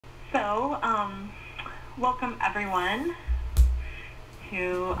So, welcome everyone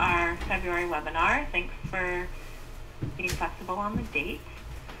to our February webinar. Thanks for being flexible on the date.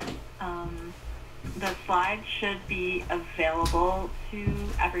 The slides should be available to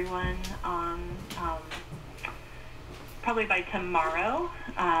everyone on probably by tomorrow.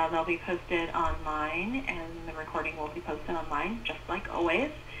 They'll be posted online, and the recording will be posted online, just like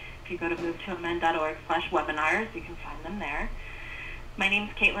always. If you go to movetoamend.org/webinars, you can find them there. My name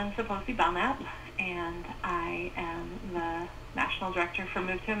is Kaitlin Sopoci-Belknap, and I am the National Director for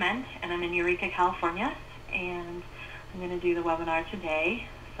Move to Amend, and I'm in Eureka, California, and I'm going to do the webinar today.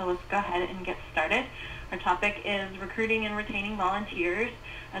 So let's go ahead and get started. Our topic is recruiting and retaining volunteers.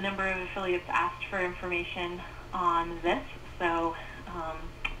 A number of affiliates asked for information on this, so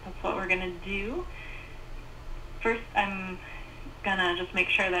that's what we're going to do. First, I'm going to just make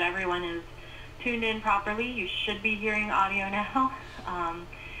sure that everyone is tuned in properly. You should be hearing audio now.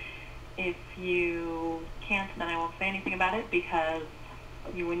 If you can't, then I won't say anything about it because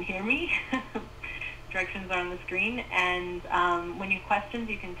you wouldn't hear me. Directions are on the screen, and when you have questions,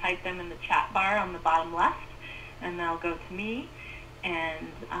 you can type them in the chat bar on the bottom left, and they'll go to me, and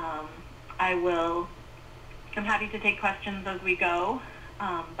I'm happy to take questions as we go,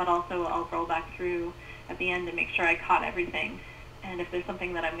 but also I'll roll back through at the end and make sure I caught everything. And if there's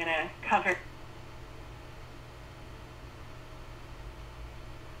something that I'm going to cover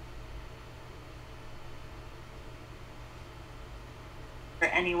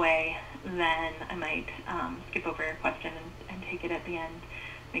anyway, then I might skip over your question and take it at the end,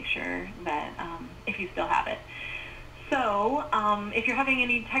 make sure that if you still have it. So if you're having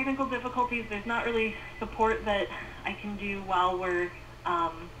any technical difficulties, there's not really support that I can do while we're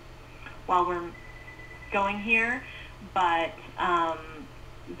going here, but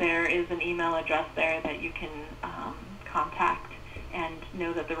there is an email address there that you can contact and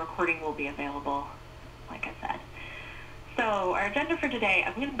know that the recording will be available, like I said. So our agenda for today,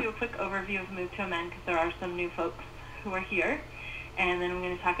 I'm going to do a quick overview of Move to Amend because there are some new folks who are here. And then I'm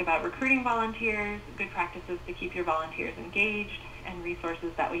going to talk about recruiting volunteers, good practices to keep your volunteers engaged, and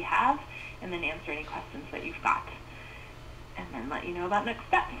resources that we have, and then answer any questions that you've got. And then let you know about next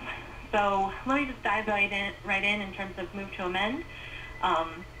steps. So let me just dive right in terms of Move to Amend.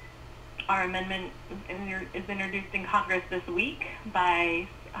 Our amendment is introduced in Congress this week by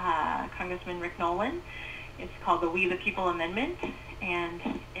Congressman Rick Nolan. It's called the We the People Amendment, and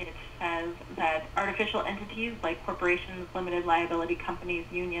it says that artificial entities like corporations, limited liability companies,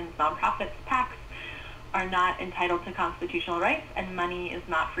 unions, nonprofits, PACs are not entitled to constitutional rights, and money is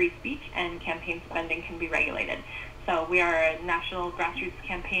not free speech, and campaign spending can be regulated. So we are a national grassroots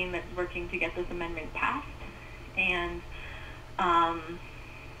campaign that's working to get this amendment passed, and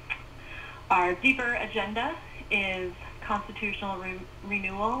our deeper agenda is constitutional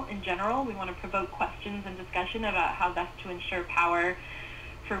renewal in general. We want to provoke questions and discussion about how best to ensure power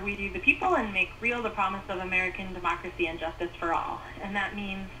for we the people and make real the promise of American democracy and justice for all. And that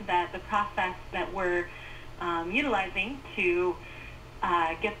means that the process that we're utilizing to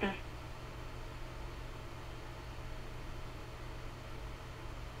get this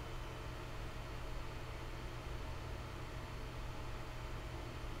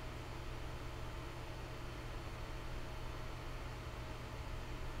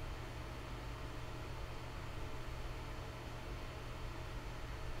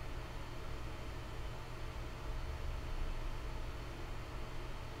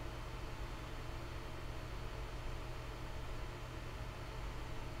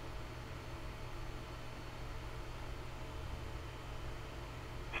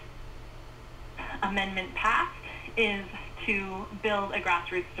amendment passed is to build a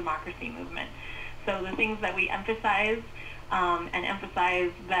grassroots democracy movement. So the things that we emphasize and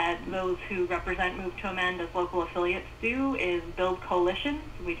emphasize that those who represent Move to Amend as local affiliates do is build coalitions.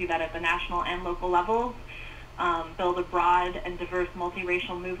 We do that at the national and local levels. Build a broad and diverse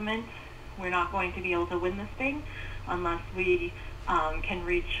multiracial movement. We're not going to be able to win this thing unless we can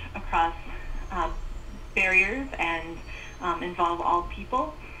reach across barriers and involve all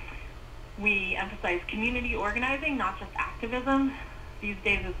people. We emphasize community organizing, not just activism. These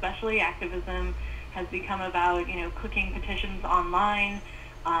days especially, activism has become about, clicking petitions online,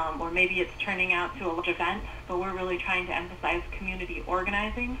 or maybe it's turning out to a large event, but we're really trying to emphasize community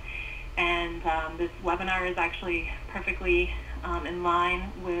organizing. And this webinar is actually perfectly in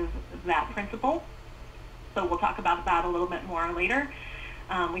line with that principle. So we'll talk about that a little bit more later.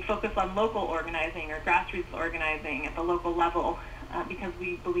 We focus on local organizing or grassroots organizing at the local level because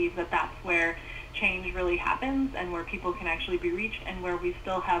we believe that that's where change really happens and where people can actually be reached and where we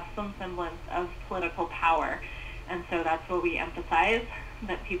still have some semblance of political power. And so that's what we emphasize.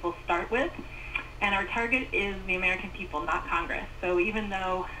 that people start with. And our target is the American people, not Congress. So even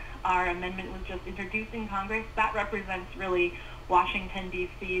though our amendment was just introduced in Congress, that represents really Washington,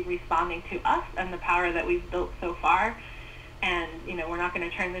 D.C. responding to us and the power that we've built so far. And, we're not going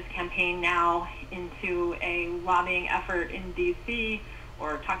to turn this campaign now into a lobbying effort in D.C.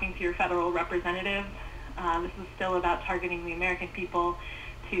 or talking to your federal representatives. This is still about targeting the American people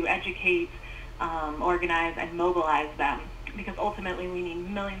to educate, organize, and mobilize them, because ultimately we need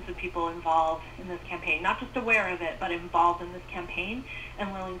millions of people involved in this campaign, not just aware of it, but involved in this campaign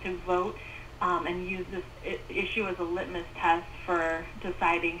and willing to vote and use this issue as a litmus test for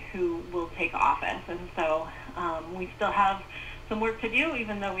deciding who will take office. And so we still have some work to do,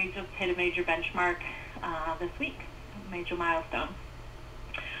 even though we just hit a major benchmark this week, a major milestone.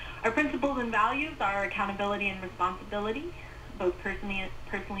 Our principles and values are accountability and responsibility, both personally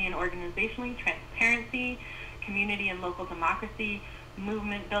and organizationally, transparency, community and local democracy,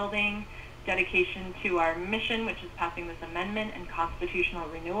 movement building, dedication to our mission, which is passing this amendment, and constitutional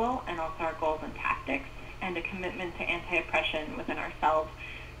renewal, and also our goals and tactics, and a commitment to anti-oppression within ourselves,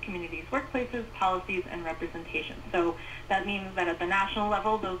 communities, workplaces, policies, and representation. So that means that at the national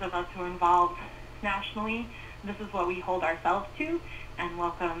level, those of us who are involved nationally, this is what we hold ourselves to, and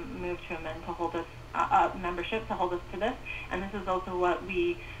welcome Move to Amend to hold us, membership to hold us to this. And this is also what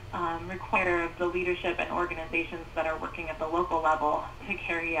we require of the leadership and organizations that are working at the local level to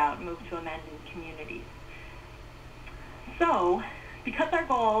carry out Move to Amend in communities. So, because our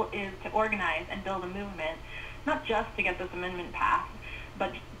goal is to organize and build a movement, not just to get this amendment passed,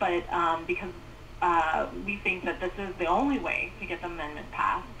 but because we think that this is the only way to get the amendment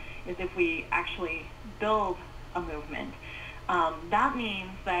passed, is if we actually build a movement. That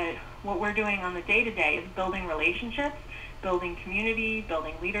means that what we're doing on the day-to-day is building relationships, building community,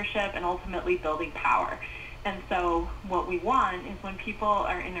 building leadership, and ultimately building power. And so what we want is when people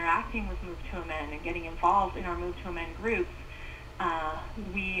are interacting with Move to Amend and getting involved in our Move to Amend groups,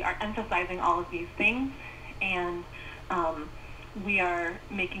 we are emphasizing all of these things, and we are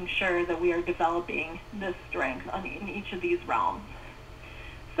making sure that we are developing this strength in each of these realms.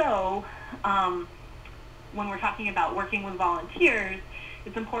 So when we're talking about working with volunteers,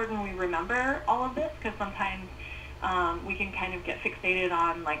 it's important we remember all of this, because sometimes we can kind of get fixated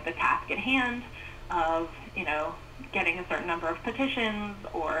on like the task at hand of, getting a certain number of petitions,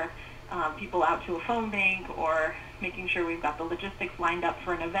 or people out to a phone bank, or making sure we've got the logistics lined up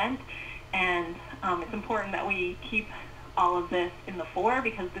for an event. And it's important that we keep all of this in the fore,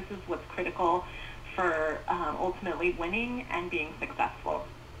 because this is what's critical for ultimately winning and being successful.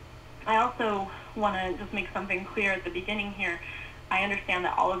 I also want to just make something clear at the beginning here. I understand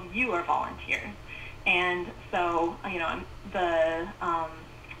that all of you are volunteers. And so, the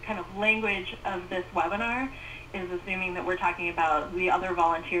kind of language of this webinar is assuming that we're talking about the other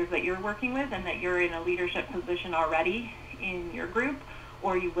volunteers that you're working with, and that you're in a leadership position already in your group,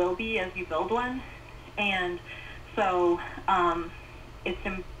 or you will be as you build one. And so it's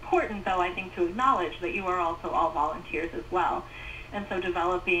important, though, I think, to acknowledge that you are also all volunteers as well. And so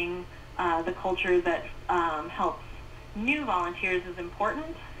developing the culture that helps new volunteers is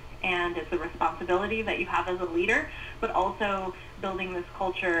important, and it's a responsibility that you have as a leader, but also building this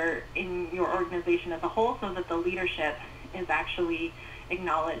culture in your organization as a whole so that the leadership is actually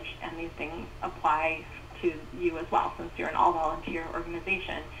acknowledged, and these things apply to you as well, since you're an all-volunteer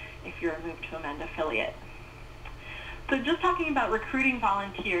organization if you're a Move to Amend affiliate. So just talking about recruiting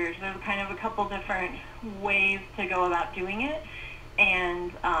volunteers, there's kind of a couple different ways to go about doing it,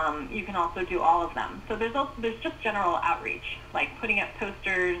 and you can also do all of them. So there's just general outreach, like putting up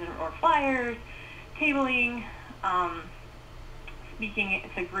posters or flyers, tabling, speaking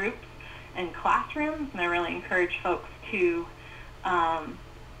to groups and classrooms, and I really encourage folks to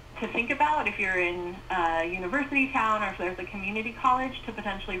think about, if you're in a university town or if there's a community college, to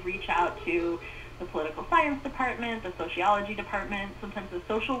potentially reach out to the political science department, the sociology department, sometimes the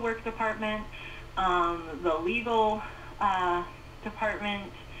social work department, the legal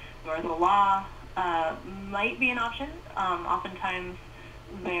department, or the law might be an option. Oftentimes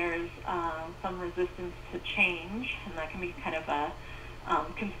there's some resistance to change, and that can be kind of a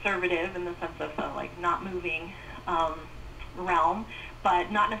conservative in the sense of like not moving realm,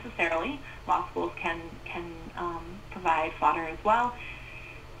 but not necessarily. Law schools can provide fodder as well.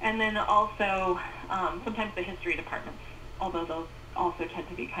 And then also sometimes the history departments, although those also tend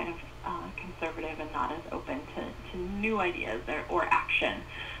to be kind of conservative and not as open to new ideas or action.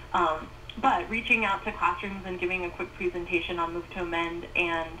 But reaching out to classrooms and giving a quick presentation on Move to Amend,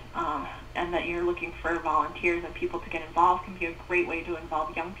 and that you're looking for volunteers and people to get involved, can be a great way to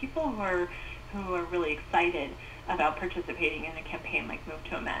involve young people who who are really excited about participating in a campaign like Move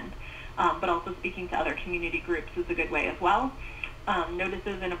to Amend. But also speaking to other community groups is a good way as well.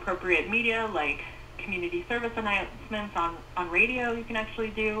 Notices in appropriate media like community service announcements on radio you can actually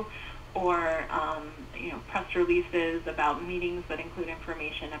do, or press releases about meetings that include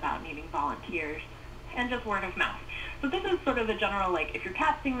information about needing volunteers, and just word of mouth. So this is sort of the general, like, if you're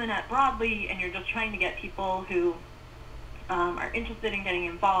casting the net broadly and you're just trying to get people who are interested in getting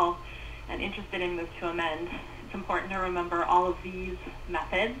involved and interested in Move to Amend, it's important to remember all of these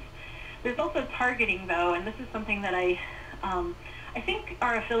methods. There's also targeting, though, and this is something that I think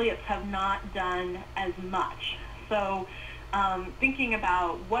our affiliates have not done as much. So thinking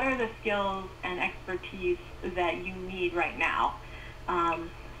about what are the skills and expertise that you need right now.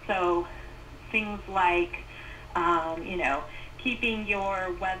 So things like, keeping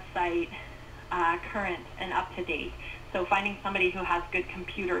your website current and up to date. So finding somebody who has good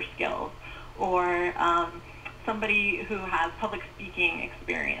computer skills, or somebody who has public speaking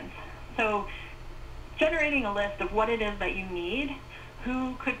experience. So generating a list of what it is that you need,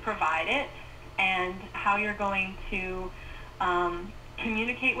 who could provide it, and how you're going to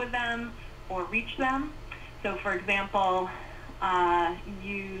communicate with them or reach them. So for example,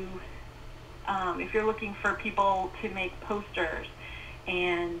 if you're looking for people to make posters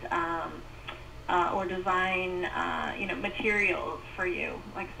and or design materials for you,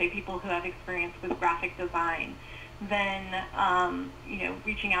 like say people who have experience with graphic design, then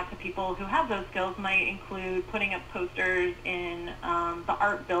reaching out to people who have those skills might include putting up posters in the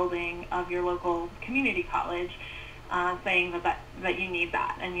art building of your local community college, saying that you need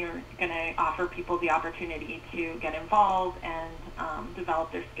that, and you're going to offer people the opportunity to get involved and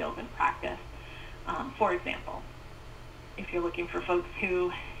develop their skills in practice. For example, if you're looking for folks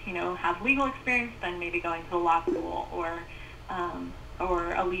who have legal experience, then maybe going to a law school or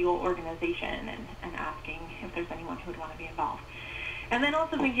a legal organization and asking if there's anyone who would want to be involved. And then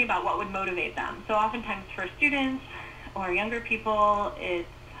also thinking about what would motivate them. So oftentimes for students or younger people, it's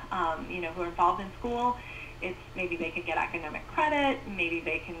who are involved in school, it's maybe they can get academic credit, maybe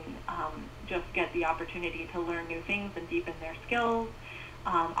they can just get the opportunity to learn new things and deepen their skills.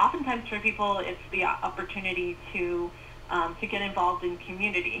 Oftentimes for people, it's the opportunity to get involved in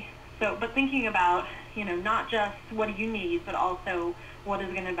community. So, but thinking about, not just what do you need, but also what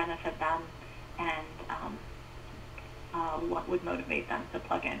is going to benefit them and what would motivate them to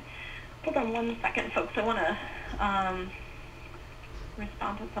plug in. Hold on one second, folks. I want to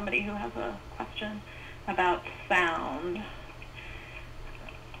respond to somebody who has a question about sound.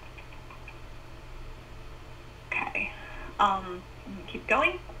 Okay. Keep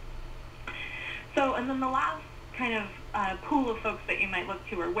going. So, and then the last kind of pool of folks that you might look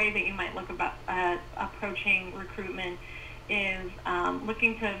to, or way that you might look about approaching recruitment, is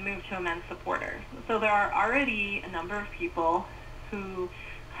looking to Move to Amend supporters. So there are already a number of people who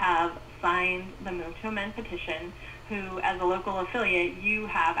have signed the Move to Amend petition, who, as a local affiliate, you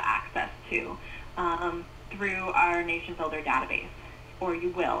have access to through our Nationbuilder database, or you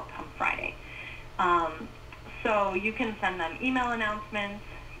will come Friday. So you can send them email announcements,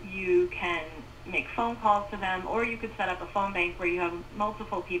 you can make phone calls to them, or you could set up a phone bank where you have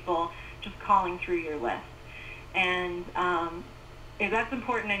multiple people just calling through your list. And that's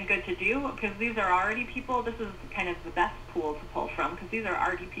important and good to do, because these are already people, this is kind of the best pool to pull from, because these are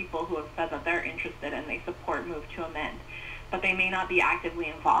already people who have said that they're interested and they support Move to Amend. But they may not be actively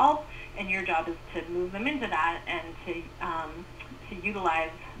involved, and your job is to move them into that and to utilize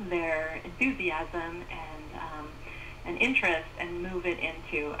their enthusiasm and interest and move it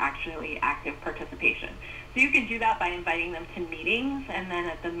into actually active participation. So you can do that by inviting them to meetings, and then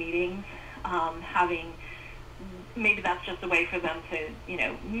at the meetings having, maybe that's just a way for them to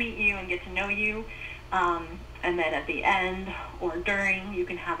meet you and get to know you, and then at the end or during, you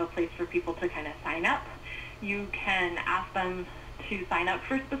can have a place for people to kind of sign up. You can ask them to sign up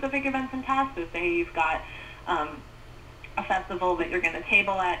for specific events and tasks. So say you've got a festival that you're going to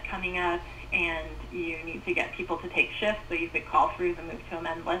table at coming up, and you need to get people to take shifts, so you could call through the Move to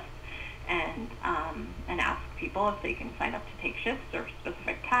Amend list and ask people if they can sign up to take shifts or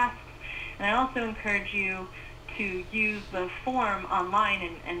specific tasks. And I also encourage you to use the form online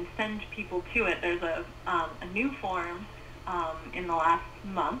and send people to it. There's a new form in the last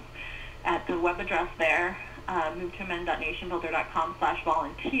month at the web address there,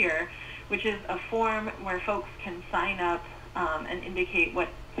 movetoamend.nationbuilder.com/volunteer, which is a form where folks can sign up and indicate what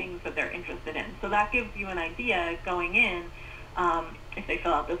things that they're interested in. So that gives you an idea going in. If they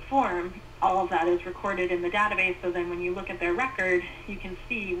fill out this form, all of that is recorded in the database, so then when you look at their record, you can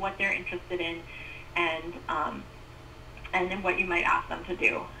see what they're interested in and and then what you might ask them to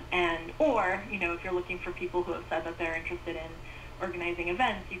do. And, or, you know, if you're looking for people who have said that they're interested in organizing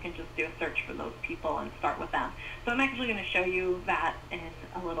events, you can just do a search for those people and start with them. So I'm actually going to show you that in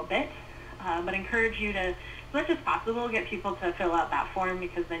a little bit, but encourage you to, as much as possible, get people to fill out that form,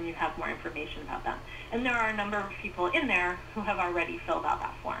 because then you have more information about them. And there are a number of people in there who have already filled out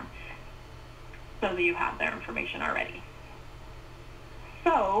that form, so that you have their information already.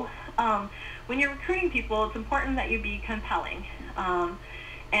 So when you're recruiting people, it's important that you be compelling.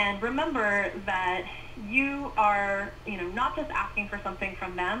 And remember that you are, you know, not just asking for something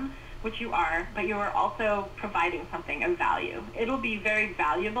from them, which you are, but you are also providing something of value. It'll be very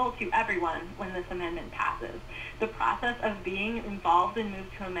valuable to everyone when this amendment passes. The process of being involved in Move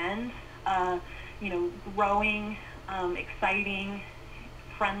to Amend, you know, growing, exciting,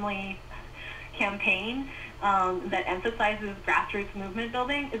 friendly campaign that emphasizes grassroots movement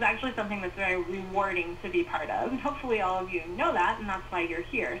building is actually something that's very rewarding to be part of. And hopefully all of you know that, and that's why you're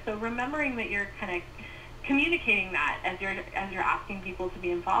here. So remembering that you're kind of communicating that as you're asking people to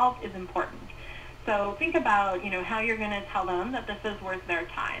be involved is important. So think about, you know, how you're going to tell them that this is worth their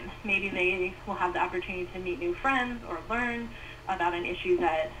time. Maybe they will have the opportunity to meet new friends or learn about an issue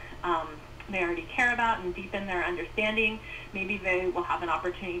that they already care about and deepen their understanding. Maybe they will have an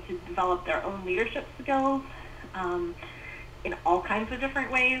opportunity to develop their own leadership skills in all kinds of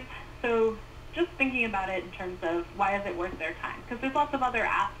different ways. So just thinking about it in terms of why is it worth their time? Because there's lots of other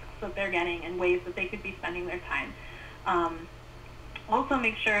asks that they're getting and ways that they could be spending their time. Also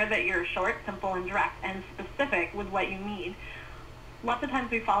make sure that you're short, simple, and direct, and specific with what you need. Lots of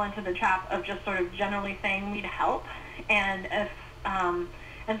times we fall into the trap of just sort of generally saying we need help, and if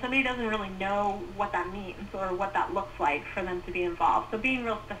and somebody doesn't really know what that means or what that looks like for them to be involved. So being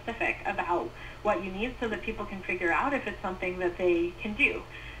real specific about what you need so that people can figure out if it's something that they can do.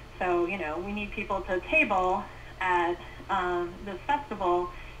 So, you know, we need people to table at this festival,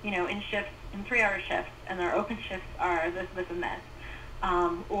 you know, in shifts, in 3-hour shifts, and our open shifts are this, this, and this.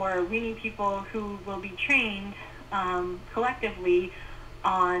 Or we need people who will be trained collectively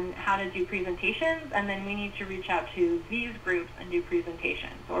on how to do presentations, and then we need to reach out to these groups and do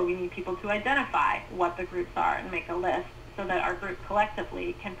presentations. Or we need people to identify what the groups are and make a list so that our group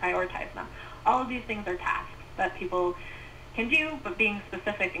collectively can prioritize them. All of these things are tasks that people can do, but being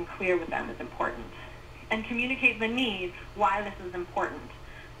specific and clear with them is important. And communicate the need, why this is important.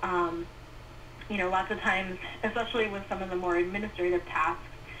 You know, lots of times, especially with some of the more administrative tasks,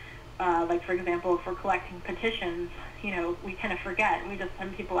 like for example, if we're collecting petitions, you know, we kind of forget and we just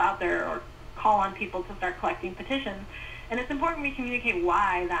send people out there or call on people to start collecting petitions. And it's important we communicate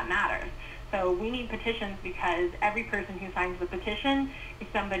why that matters. So we need petitions because every person who signs the petition is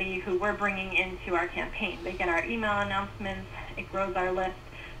somebody who we're bringing into our campaign. They get our email announcements, it grows our list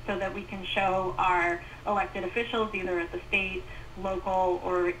so that we can show our elected officials, either at the state, local,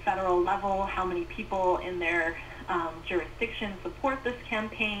 or federal level, how many people in their jurisdiction support this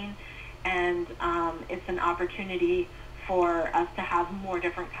campaign. And it's an opportunity for us to have more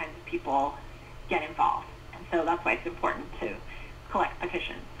different kinds of people get involved. And so that's why it's important to collect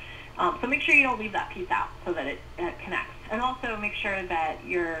petitions. So make sure you don't leave that piece out so that it connects. And also make sure that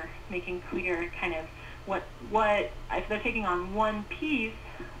you're making clear kind of what if they're taking on one piece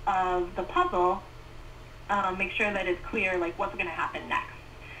of the puzzle, make sure that it's clear like what's going to happen next.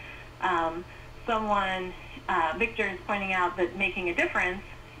 Victor is pointing out that making a difference,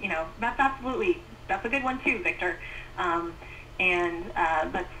 you know, that's a good one too, Victor. And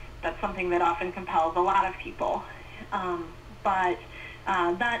that's something that often compels a lot of people. But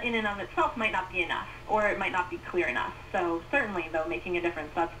that in and of itself might not be enough, or it might not be clear enough. So certainly, though, making a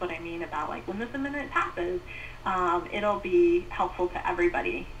difference, that's what I mean about like when this amendment passes, it'll be helpful to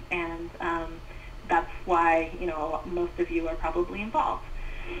everybody. And that's why, you know, most of you are probably involved.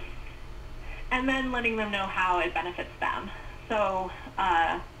 And then letting them know how it benefits them. So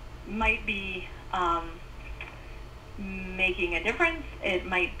might be making a difference. It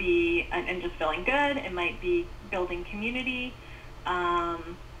might be and just feeling good. It might be building community.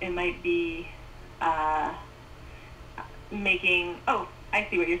 It might be making, oh, I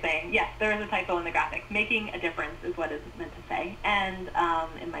see what you're saying. Yes, there is a typo in the graphic. Making a difference is what it's meant to say. And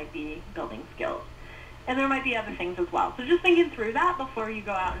it might be building skills. And there might be other things as well. So just thinking through that before you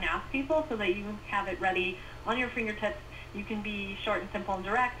go out and ask people so that you have it ready on your fingertips. You can be short and simple and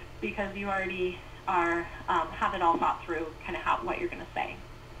direct because you already are have it all thought through kind of what you're going to say.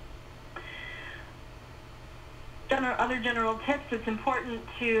 Other general tips, it's important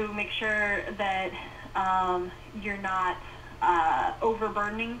to make sure that you're not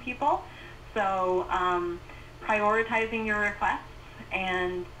overburdening people. So prioritizing your requests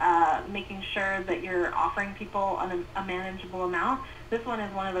and making sure that you're offering people a manageable amount. This one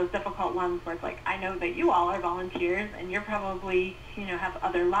is one of those difficult ones where it's like, I know that you all are volunteers and you're probably, have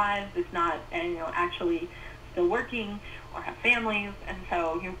other lives, if not, actually still working or have families, and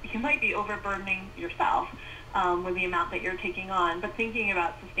so you might be overburdening yourself with the amount that you're taking on, but thinking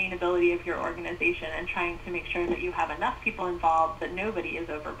about sustainability of your organization and trying to make sure that you have enough people involved that nobody is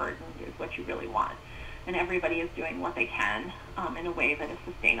overburdened is what you really want. And everybody is doing what they can in a way that is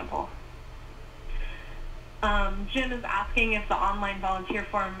sustainable. Jim is asking if the online volunteer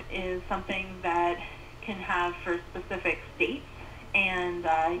form is something that can have for specific states, and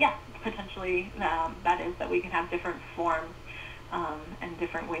yeah, potentially that is that we can have different forms and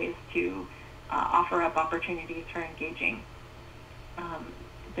different ways to offer up opportunities for engaging.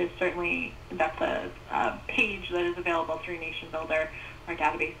 There's certainly, that's a page that is available through Nationbuilder, our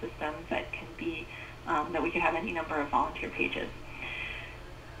database system, that can be, that we could have any number of volunteer pages.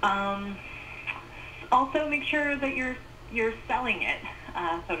 Also make sure that you're selling it,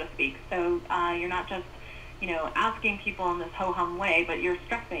 so to speak. So you're not just, asking people in this ho-hum way, but you're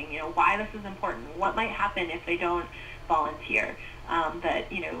stressing, why this is important, what might happen if they don't volunteer. That,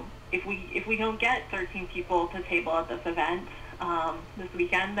 if we don't get 13 people to table at this event this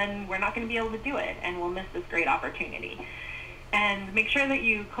weekend, then we're not going to be able to do it, and we'll miss this great opportunity. And make sure that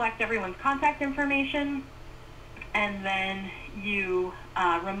you collect everyone's contact information, and then you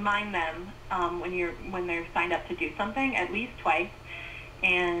remind them when they're signed up to do something at least twice,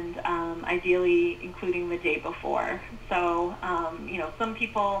 and ideally including the day before. So some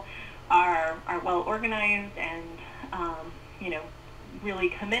people are well organized and really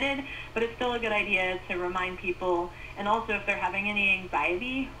committed, but it's still a good idea to remind people, and also if they're having any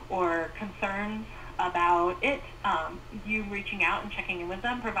anxiety or concerns about it, you reaching out and checking in with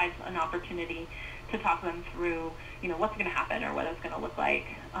them provides an opportunity to talk them through, what's going to happen or what it's going to look like,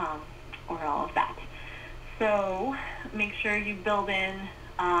 or all of that. So make sure you build in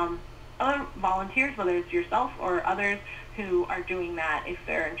other volunteers, whether it's yourself or others who are doing that. If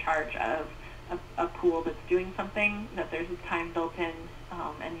they're in charge of a pool that's doing something, that there's a time built in,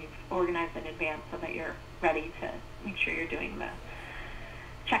 and you've organized in advance so that you're ready to make sure you're doing the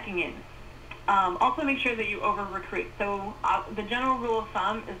checking in. Also make sure that you over-recruit. So the general rule of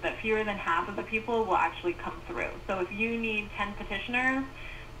thumb is that fewer than half of the people will actually come through. So if you need 10 petitioners,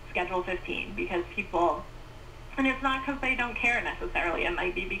 schedule 15, because people, and it's not because they don't care necessarily, it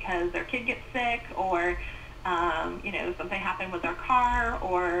might be because their kid gets sick, or something happened with their car,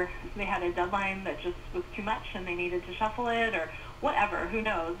 or they had a deadline that just was too much and they needed to shuffle it, or whatever, who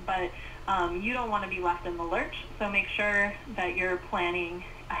knows, but you don't want to be left in the lurch, so make sure that you're planning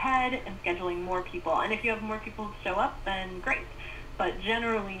ahead and scheduling more people. And if you have more people show up, then great, but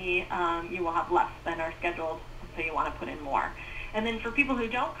generally you will have less than are scheduled, so you want to put in more. And then for people who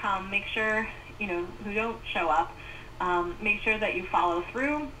don't come, make sure, who don't show up, make sure that you follow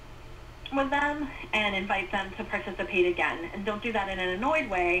through with them and invite them to participate again. And don't do that in an annoyed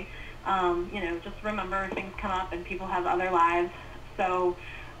way. Just remember things come up and people have other lives. So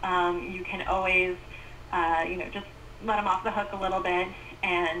you can always, just let them off the hook a little bit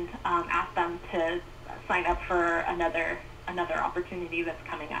and ask them to sign up for another opportunity that's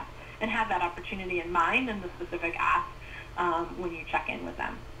coming up. And have that opportunity in mind and the specific ask when you check in with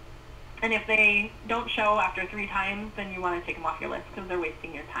them. And if they don't show after 3 times, then you want to take them off your list because they're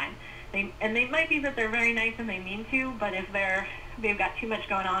wasting your time. They might be that they're very nice and they mean to, but if they've got too much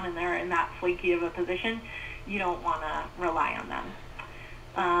going on and they're in that flaky of a position, you don't want to rely on them.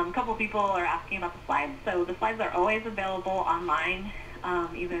 A couple people are asking about the slides. So the slides are always available online,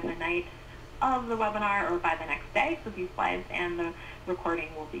 either the night of the webinar or by the next day. So these slides and the recording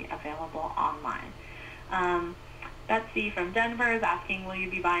will be available online. Betsy from Denver is asking, will you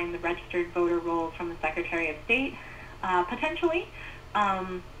be buying the registered voter rolls from the Secretary of State? Potentially.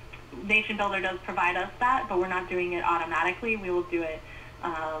 Nationbuilder does provide us that, but we're not doing it automatically. We will do it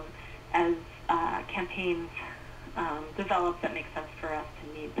as campaigns develop that make sense for us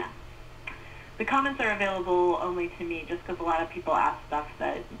to need them. The comments are available only to me just because a lot of people ask stuff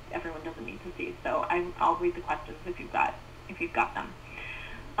that everyone doesn't need to see. So I'll read the questions if you've got them.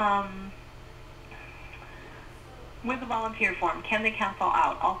 With the volunteer form, can they cancel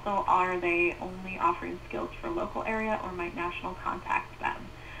out? Also, are they only offering skills for local area, or might national contact them?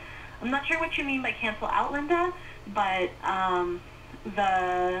 I'm not sure what you mean by cancel out, Linda, but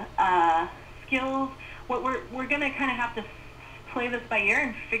the skills, what we're going to kind of have to play this by ear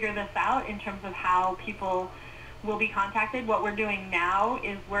and figure this out in terms of how people will be contacted. What we're doing now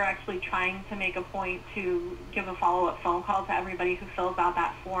is we're actually trying to make a point to give a follow-up phone call to everybody who fills out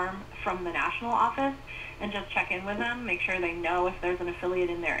that form from the national office and just check in with them, make sure they know if there's an affiliate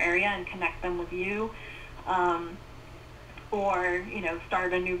in their area and connect them with you. Or, you know,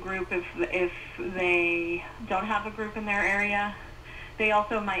 start a new group if they don't have a group in their area. They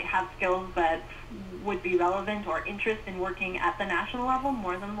also might have skills that would be relevant or interest in working at the national level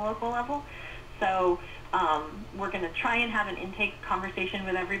more than the local level. So we're going to try and have an intake conversation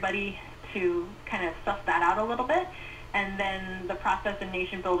with everybody to kind of suss that out a little bit. And then the process in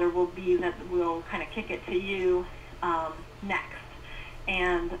Nationbuilder will be that we'll kind of kick it to you next.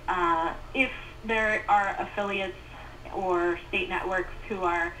 And if there are affiliates or state networks who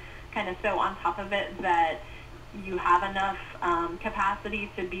are kind of so on top of it that you have enough capacity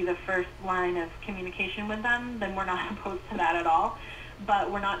to be the first line of communication with them, then we're not opposed to that at all.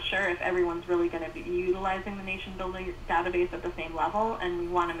 But we're not sure if everyone's really going to be utilizing the Nationbuilder database at the same level, and we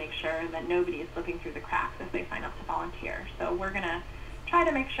want to make sure that nobody is slipping through the cracks if they sign up to volunteer. So we're going to try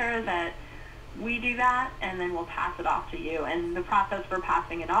to make sure that we do that, and then we'll pass it off to you. And the process for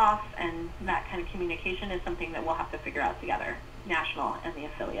passing it off and that kind of communication is something that we'll have to figure out together, national and the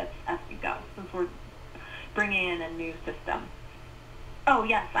affiliates, as we go, since we're bringing in a new system. Oh,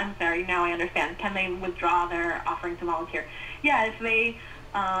 yes, I'm sorry, now I understand. Can they withdraw their offering to volunteer? Yeah, if they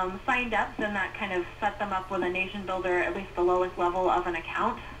signed up, then that kind of set them up with a Nationbuilder, at least the lowest level of an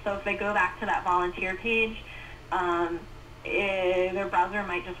account. So if they go back to that volunteer page, their browser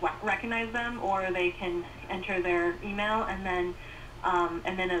might just recognize them, or they can enter their email, and then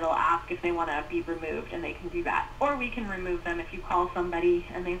it'll ask if they want to be removed, and they can do that. Or we can remove them if you call somebody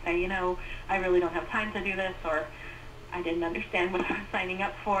and they say, you know, I really don't have time to do this, or I didn't understand what I was signing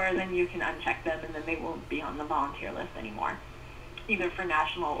up for, then you can uncheck them, and then they won't be on the volunteer list anymore, either for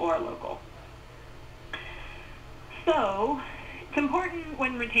national or local. So it's important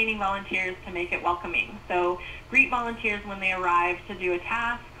when retaining volunteers to make it welcoming. So greet volunteers when they arrive to do a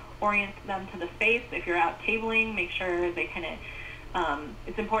task, orient them to the space. If you're out tabling, make sure they kind of,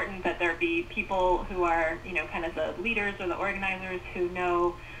 it's important that there be people who are, you know, kind of the leaders or the organizers who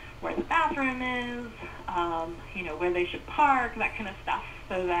know where the bathroom is, you know, where they should park, that kind of stuff,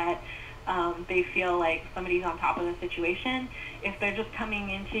 so that they feel like somebody's on top of the situation. If they're just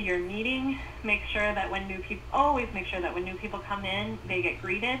coming into your meeting, make sure that when new people, always make sure that when new people come in, they get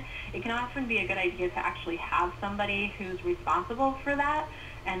greeted. It can often be a good idea to actually have somebody who's responsible for that,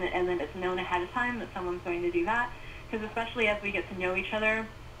 and then it's known ahead of time that someone's going to do that, because especially as we get to know each other,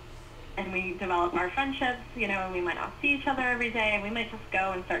 and we develop our friendships, you know, and we might not see each other every day, and we might just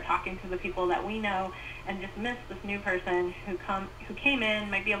go and start talking to the people that we know and just miss this new person who came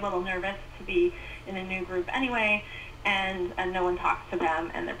in, might be a little nervous to be in a new group anyway, and no one talks to them,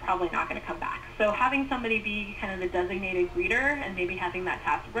 and they're probably not going to come back. So having somebody be kind of the designated greeter, and maybe having that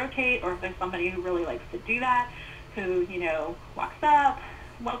task rotate, or if there's somebody who really likes to do that, who, you know, walks up,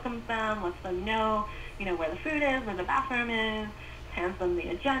 welcomes them, lets them know, you know, where the food is, where the bathroom is, hands them the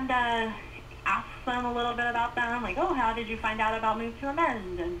agenda, asks them a little bit about them, like, oh, how did you find out about Move to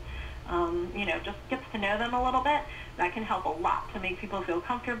Amend? And, you know, just gets to know them a little bit. That can help a lot to make people feel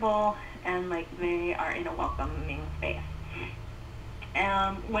comfortable and like they are in a welcoming space.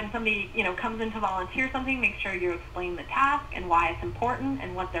 When somebody, you know, comes in to volunteer something, make sure you explain the task and why it's important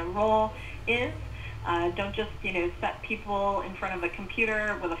and what their role is. Don't just, you know, set people in front of a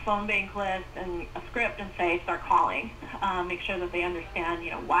computer with a phone bank list and a script and say, start calling. Make sure that they understand,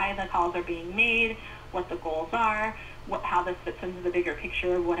 you know, why the calls are being made, what the goals are, how this fits into the bigger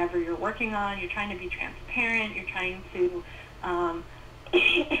picture of whatever you're working on. You're trying to be transparent. You're trying to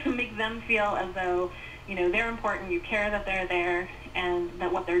make them feel as though, you know, they're important, you care that they're there, and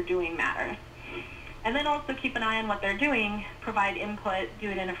that what they're doing matters. And then also keep an eye on what they're doing, provide input, do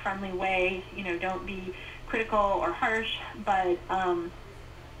it in a friendly way, you know, don't be critical or harsh, but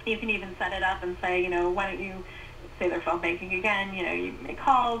you can even set it up and say, you know, why don't you say they're phone banking again, you know, you make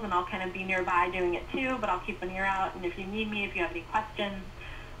calls and I'll kind of be nearby doing it too, but I'll keep an ear out, and if you need me, if you have any questions,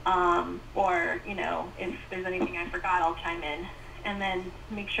 or, you know, if there's anything I forgot, I'll chime in. And then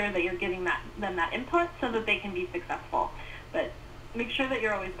make sure that you're giving them that input so that they can be successful. But make sure that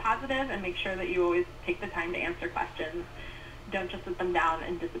you're always positive, and make sure that you always take the time to answer questions. Don't just sit them down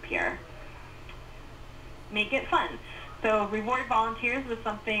and disappear. Make it fun. So reward volunteers with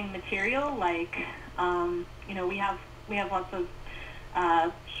something material, like, you know, we have lots of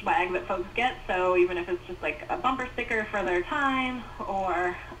swag that folks get, so even if it's just like a bumper sticker for their time,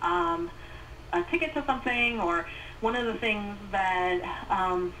 or a ticket to something, or one of the things that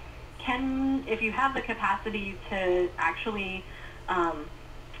if you have the capacity to actually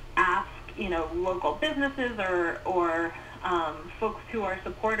ask local businesses or folks who are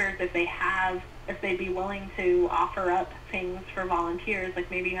supporters, if they'd be willing to offer up things for volunteers, like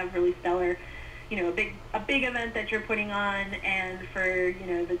maybe you have really stellar, a big event that you're putting on, and for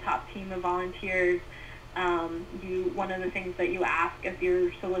the top team of volunteers, one of the things that you ask as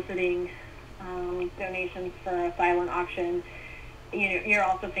you're soliciting donations for a silent auction, you're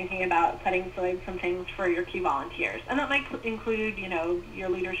also thinking about setting aside some things for your key volunteers. And that might include, your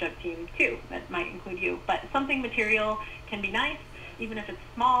leadership team too. That might include you. But something material can be nice, even if it's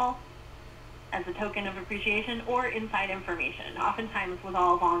small, as a token of appreciation, or inside information. Oftentimes with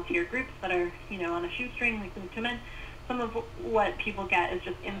all volunteer groups that are, on a shoestring, like Move to Men, some of what people get is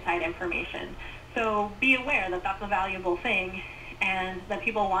just inside information. So be aware that that's a valuable thing and that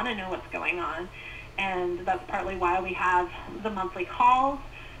people want to know what's going on. And that's partly why we have the monthly calls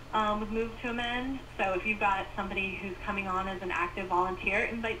with Move to Amend. So if you've got somebody who's coming on as an active volunteer,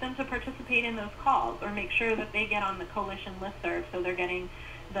 invite them to participate in those calls, or make sure that they get on the coalition listserv so they're getting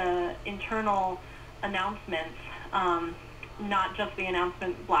the internal announcements, not just the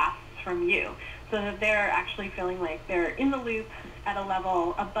announcement blasts from you, so that they're actually feeling like they're in the loop at a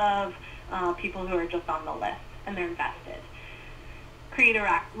level above people who are just on the list, and they're invested. Create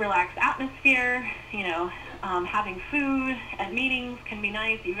a relaxed atmosphere. Having food at meetings can be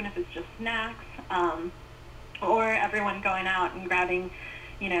nice, even if it's just snacks, or everyone going out and grabbing,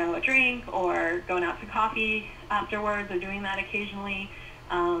 a drink, or going out to coffee afterwards, or doing that occasionally.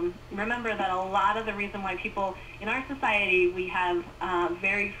 Remember that a lot of the reason why people in our society, we have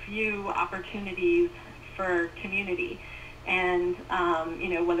very few opportunities for community, and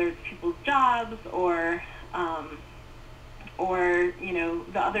whether it's people's jobs or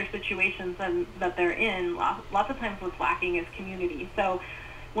the other situations that they're in, lots of times what's lacking is community. So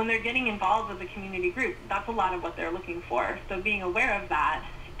when they're getting involved with a community group, that's a lot of what they're looking for. So being aware of that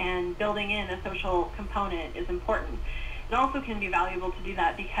and building in a social component is important. It also can be valuable to do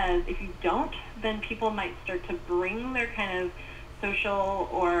that, because if you don't, then people might start to bring their kind of social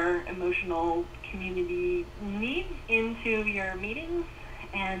or emotional community needs into your meetings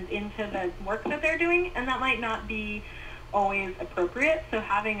and into the work that they're doing, and that might not be always appropriate. So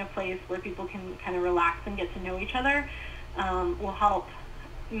having a place where people can kind of relax and get to know each other will help.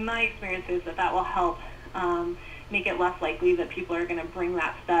 My experience is that will help make it less likely that people are going to bring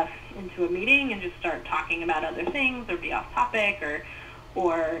that stuff into a meeting and just start talking about other things, or be off topic,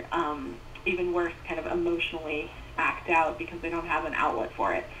 or even worse, kind of emotionally act out because they don't have an outlet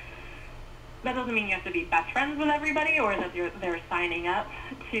for it. That doesn't mean you have to be best friends with everybody, or that they're signing up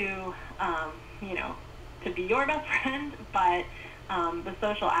to to be your best friend, but the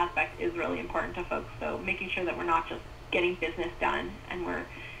social aspect is really important to folks. So making sure that we're not just getting business done and we're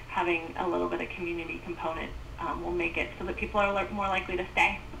having a little bit of community component will make it so that people are more likely to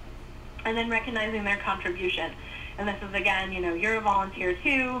stay. And then recognizing their contribution. And this is, again, you're a volunteer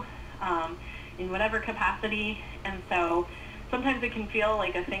too, in whatever capacity, and so sometimes it can feel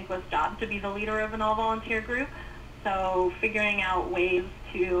like a thankless job to be the leader of an all-volunteer group. So figuring out ways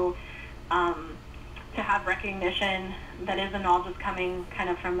to have recognition that isn't all just coming kind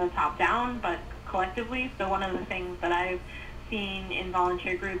of from the top down, but collectively. So one of the things that I've seen in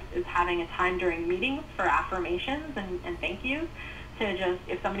volunteer groups is having a time during meetings for affirmations and thank yous, to just,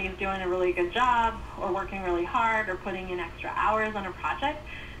 if somebody is doing a really good job or working really hard or putting in extra hours on a project,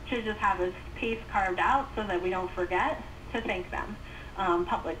 to just have a space carved out so that we don't forget to thank them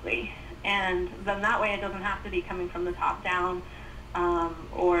publicly. And then that way it doesn't have to be coming from the top down,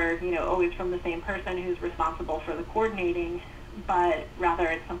 or always from the same person who's responsible for the coordinating, but rather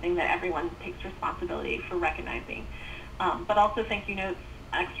it's something that everyone takes responsibility for recognizing. But also thank you notes,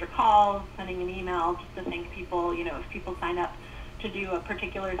 extra calls, sending an email just to thank people. If people sign up to do a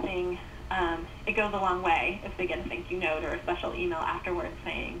particular thing, it goes a long way if they get a thank you note or a special email afterwards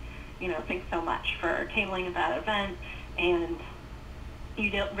saying, thanks so much for tabling that event, and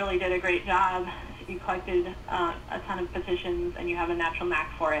you really did a great job. You collected a ton of petitions, and you have a natural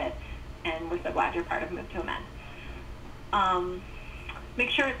knack for it, and we're so glad you're part of Move to Amend. Make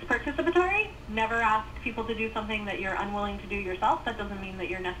sure it's participatory. Never ask people to do something that you're unwilling to do yourself. That doesn't mean that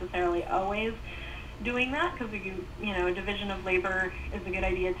you're necessarily always doing that, because a division of labor is a good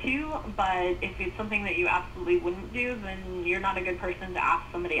idea too, but if it's something that you absolutely wouldn't do, then you're not a good person to ask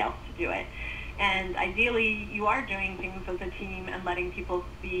somebody else to do it. And ideally, you are doing things as a team and letting people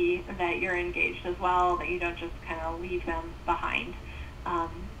see that you're engaged as well, that you don't just kind of leave them behind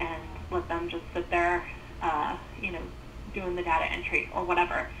and let them just sit there, doing the data entry or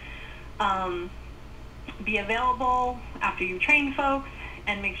whatever. Be available after you train folks,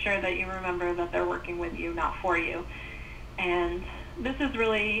 and make sure that you remember that they're working with you, not for you. And this is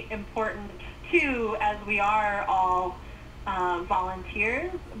really important too, as we are all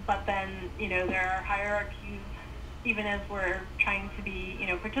volunteers, but then, there are hierarchies even as we're trying to be,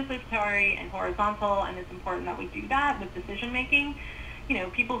 participatory and horizontal, and it's important that we do that with decision making.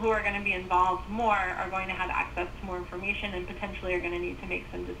 People who are going to be involved more are going to have access to more information and potentially are going to need to make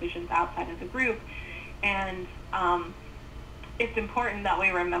some decisions outside of the group. And it's important that we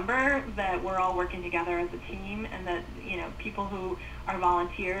remember that we're all working together as a team, and that, people who are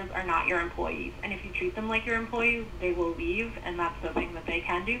volunteers are not your employees. And if you treat them like your employees, they will leave, and that's the thing that they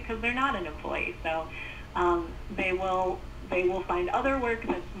can do because they're not an employee. So they will find other work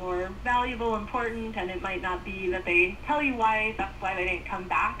that's more valuable, important, and it might not be that they tell you why that's why they didn't come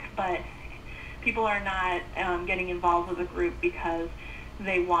back, but people are not getting involved with a group because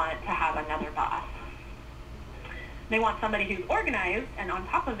they want to have another boss. They want somebody who's organized and on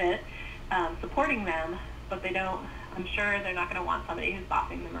top of it, supporting them, but I'm sure they're not going to want somebody who's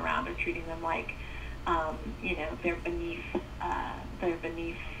bossing them around or treating them like, they're beneath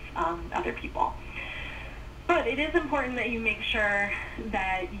other people. But it is important that you make sure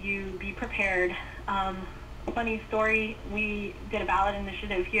that you be prepared. Funny story, we did a ballot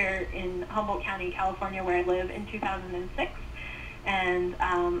initiative here in Humboldt County, California, where I live, in 2006. And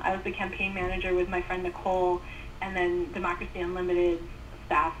I was the campaign manager with my friend Nicole, and then Democracy Unlimited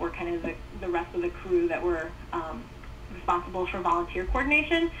staff were kind of the rest of the crew that were responsible for volunteer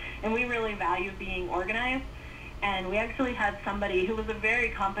coordination. And we really value being organized. And we actually had somebody who was a very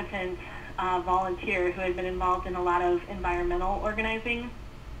competent volunteer who had been involved in a lot of environmental organizing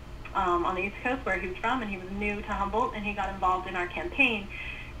on the East Coast where he was from, and he was new to Humboldt, and he got involved in our campaign.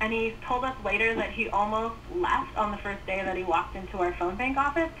 And he told us later that he almost left on the first day that he walked into our phone bank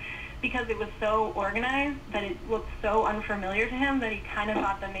office because it was so organized that it looked so unfamiliar to him that he kind of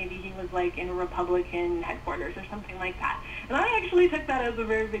thought that maybe he was like in a Republican headquarters or something like that. And I actually took that as a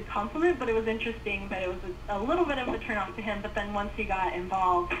very big compliment, but it was interesting that it was a little bit of a turnoff to him. But then once he got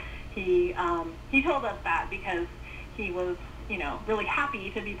involved, he told us that because he was, really happy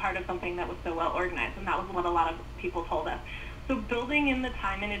to be part of something that was so well organized, and that was what a lot of people told us. So building in the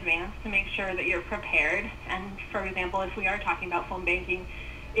time in advance to make sure that you're prepared, and for example, if we are talking about phone banking,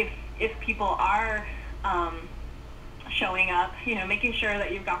 if people are showing up, making sure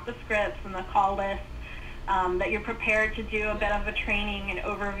that you've got the scripts and the call list, that you're prepared to do a bit of a training and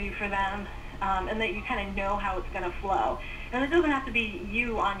overview for them, and that you kind of know how it's going to flow. And it doesn't have to be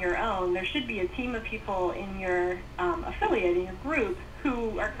you on your own. There should be a team of people in your affiliate, in your group,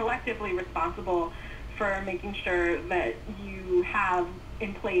 who are collectively responsible for making sure that you have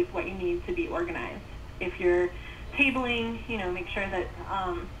in place what you need to be organized. If you're tabling, make sure that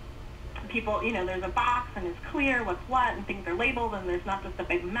people, there's a box and it's clear what's what and things are labeled and there's not just a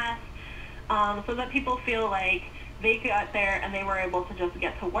big mess, so that people feel like they got there and they were able to just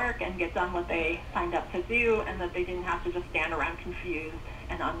get to work and get done what they signed up to do, and that they didn't have to just stand around confused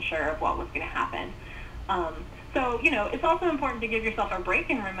and unsure of what was going to happen. So, it's also important to give yourself a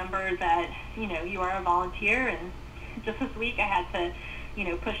break and remember that, you are a volunteer, and just this week I had to,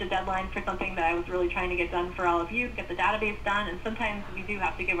 push a deadline for something that I was really trying to get done for all of you, get the database done, and sometimes we do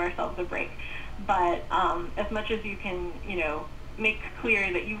have to give ourselves a break. But as much as you can, make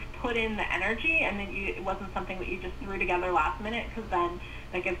clear that you've put in the energy and that it wasn't something that you just threw together last minute, because then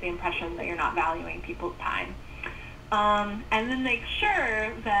that gives the impression that you're not valuing people's time. And then make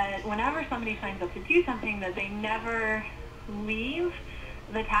sure that whenever somebody signs up to do something, that they never leave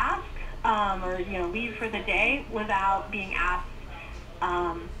the task or leave for the day without being asked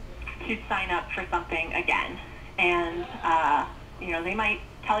to sign up for something again. And they might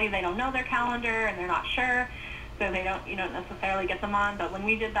tell you they don't know their calendar and they're not sure, so they don't necessarily get them on. But when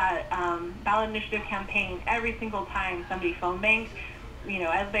we did that ballot initiative campaign, every single time somebody phone banked,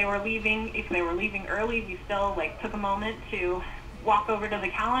 as they were leaving, if they were leaving early, we still took a moment to walk over to the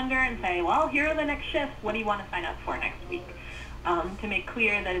calendar and say, well, here are the next shifts. What do you want to sign up for next week? To make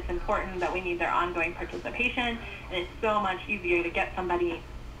clear that it's important that we need their ongoing participation. And it's so much easier to get somebody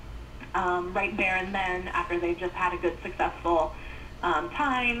right there and then after they've just had a good, successful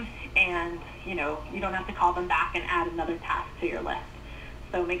time, and you don't have to call them back and add another task to your list.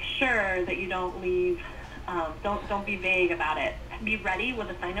 So make sure that you don't leave, don't be vague about it. Be ready with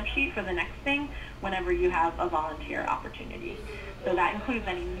a sign-up sheet for the next thing whenever you have a volunteer opportunity. So that includes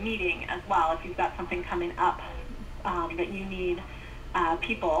any meeting as well. If you've got something coming up that you need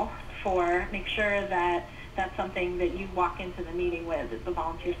people for, make sure that that's something that you walk into the meeting with, is the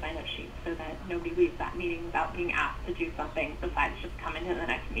volunteer sign-up sheet, so that nobody leaves that meeting without being asked to do something besides just come into the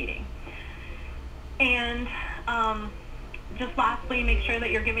next meeting. And just lastly, make sure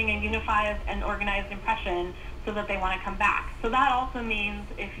that you're giving a unified and organized impression so that they want to come back. So that also means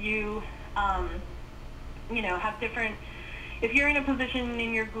if you, have different, if you're in a position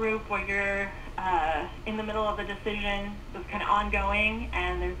in your group where you're in the middle of a decision that's kind of ongoing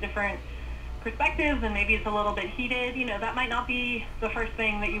and there's different perspectives and maybe it's a little bit heated, that might not be the first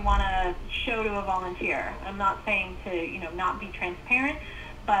thing that you want to show to a volunteer. I'm not saying to, not be transparent,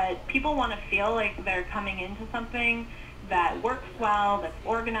 but people want to feel like they're coming into something that works well, that's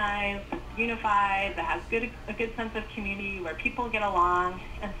organized, that's unified, that has a good sense of community, where people get along.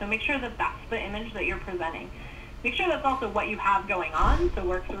 And so make sure that that's the image that you're presenting. Make sure that's also what you have going on, so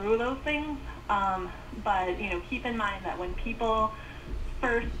work through those things. But keep in mind that when people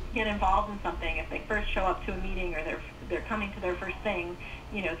first get involved in something, if they first show up to a meeting or they're coming to their first thing,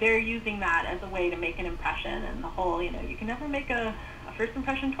 they're using that as a way to make an impression. And the whole, you can never make a first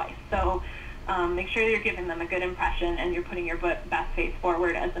impression twice. So make sure you're giving them a good impression and you're putting your best face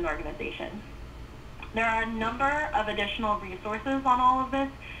forward as an organization. There are a number of additional resources on all of this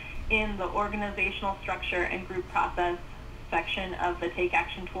in the organizational structure and group process section of the Take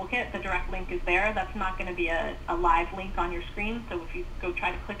Action Toolkit. The direct link is there. That's not going to be a live link on your screen, so if you go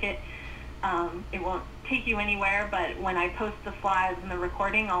try to click it, it won't take you anywhere, but when I post the slides and the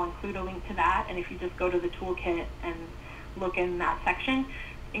recording, I'll include a link to that, and if you just go to the toolkit and look in that section,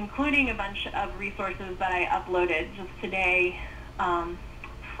 including a bunch of resources that I uploaded just today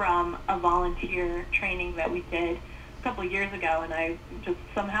from a volunteer training that we did a couple of years ago, and I just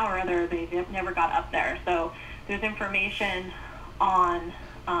somehow or other they never got up there. So there's information on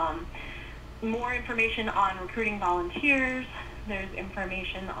more information on recruiting volunteers. There's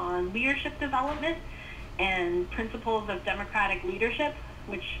information on leadership development and principles of democratic leadership,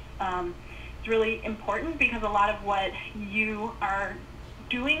 which is really important because a lot of what you are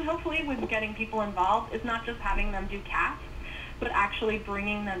doing, hopefully, with getting people involved is not just having them do tasks, but actually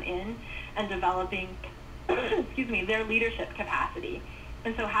bringing them in and developing their leadership capacity.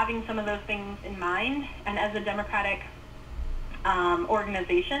 And so having some of those things in mind, and as a democratic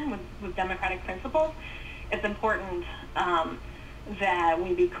organization with democratic principles, it's important that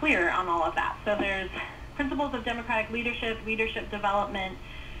we be clear on all of that. So there's principles of democratic leadership, leadership development,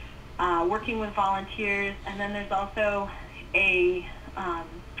 working with volunteers, and then there's also a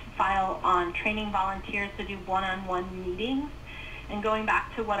file on training volunteers to do one-on-one meetings. And going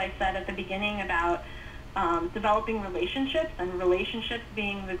back to what I said at the beginning about developing relationships, and relationships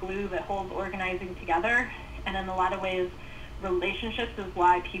being the glue that holds organizing together, and in a lot of ways relationships is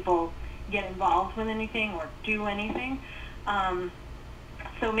why people get involved with anything or do anything.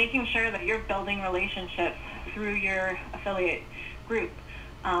 So making sure that you're building relationships through your affiliate group.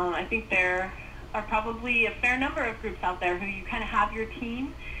 I think there are probably a fair number of groups out there who you kind of have your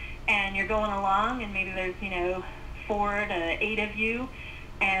team and you're going along, and maybe there's 4 to 8 of you,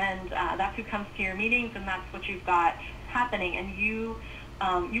 and that's who comes to your meetings, and that's what you've got happening. And you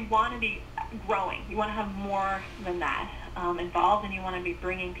want to be growing. You want to have more than that involved, and you want to be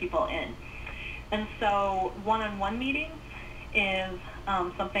bringing people in. And so one-on-one meetings is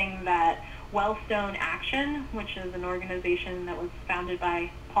something that Wellstone Action, which is an organization that was founded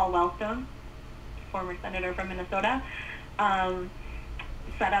by Paul Wellstone, former senator from Minnesota,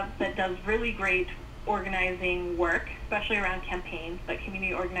 set up, that does really great organizing work, especially around campaigns, but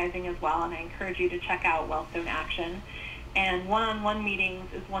community organizing as well. And I encourage you to check out Wellstone Action. And one-on-one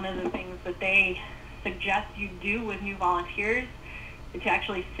meetings is one of the things that they suggest you do with new volunteers, to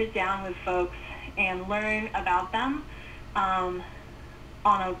actually sit down with folks and learn about them on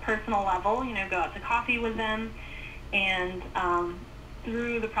a personal level, go out to coffee with them, and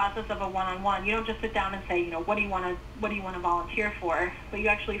through the process of a one-on-one, you don't just sit down and say, what do you want to volunteer for, but you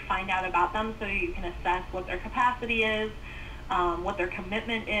actually find out about them so you can assess what their capacity is, what their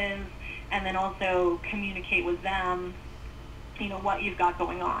commitment is, and then also communicate with them, what you've got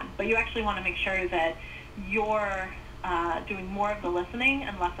going on. But you actually want to make sure that you're doing more of the listening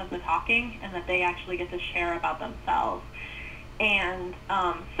and less of the talking, and that they actually get to share about themselves. And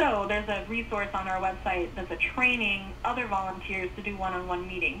so there's a resource on our website that's a training other volunteers to do one-on-one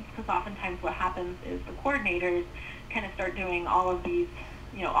meetings, because oftentimes what happens is the coordinators kind of start doing all of these,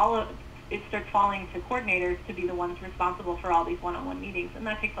 it starts falling to coordinators to be the ones responsible for all these one-on-one meetings, and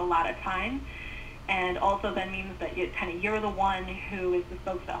that takes a lot of time, and also then means that you're the one who is the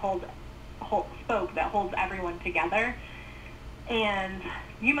spokes that holds everyone together. And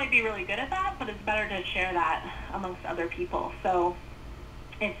you might be really good at that, but it's better to share that amongst other people. So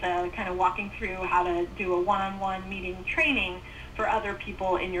it's kind of walking through how to do a one-on-one meeting training for other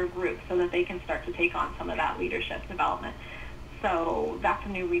people in your group so that they can start to take on some of that leadership development. So that's a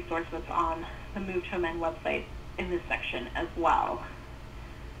new resource that's on the Move to Amend website. in this section as well.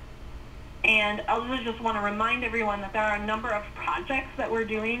 And I also just want to remind everyone that there are a number of projects that we're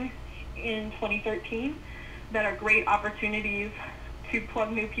doing in 2013 that are great opportunities to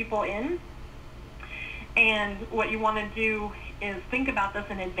plug new people in. And what you want to do is think about this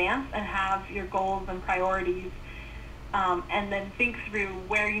in advance and have your goals and priorities, and then think through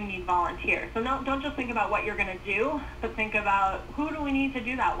where you need volunteers. So don't just think about what you're going to do, but think about who do we need to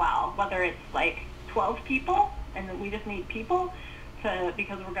do that well, whether it's like 12 people and then we just need people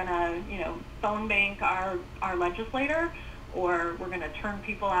because we're going to, phone bank our legislator, or we're going to turn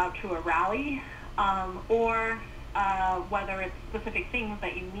people out to a rally, or whether it's specific things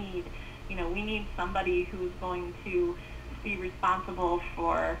that you need. We need somebody who's going to be responsible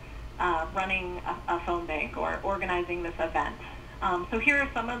for running a phone bank or organizing this event. So here are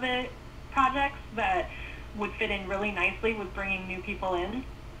some of the projects that would fit in really nicely with bringing new people in.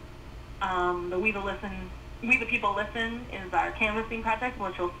 The We the People Listen is our canvassing project,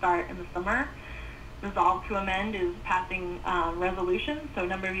 which will start in the summer. Resolve to Amend is passing resolutions, so a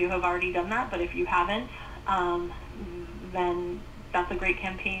number of you have already done that, but if you haven't, then that's a great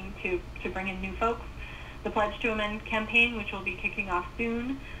campaign to bring in new folks. The Pledge to Amend campaign, which will be kicking off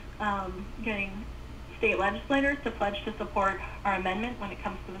soon, getting state legislators to pledge to support our amendment when it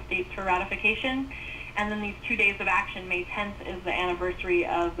comes to the states for ratification. And then these 2 days of action, May 10th is the anniversary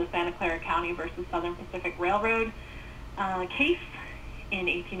of the Santa Clara County versus Southern Pacific Railroad case in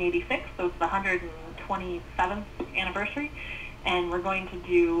 1886, so it's the 127th anniversary. And we're going to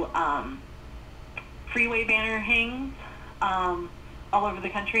do freeway banner hangs all over the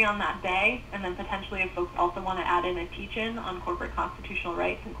country on that day, and then potentially if folks also want to add in a teach-in on corporate constitutional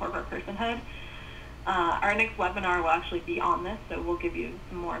rights and corporate personhood. Our next webinar will actually be on this, so we'll give you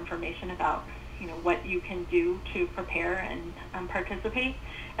some more information about what you can do to prepare and participate,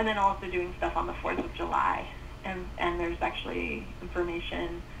 and then also doing stuff on the 4th of July. And there's actually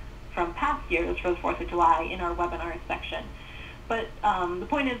information from past years for the 4th of July in our webinar section. But the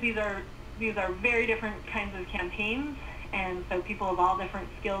point is these are very different kinds of campaigns, and so people of all different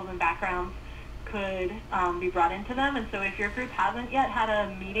skills and backgrounds could be brought into them. And so if your group hasn't yet had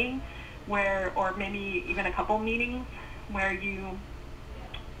a meeting or maybe even a couple meetings where you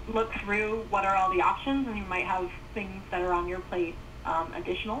look through what are all the options, and you might have things that are on your plate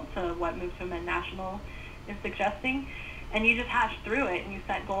additional to what Move to Amend National is suggesting, and you just hash through it and you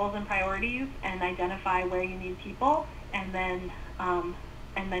set goals and priorities and identify where you need people, and then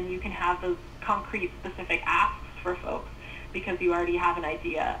you can have those concrete specific asks for folks because you already have an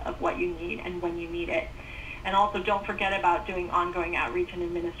idea of what you need and when you need it. And also don't forget about doing ongoing outreach and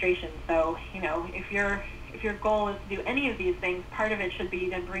administration. So if your goal is to do any of these things, part of it should be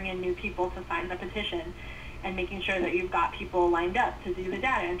to bring in new people to sign the petition, and making sure that you've got people lined up to do the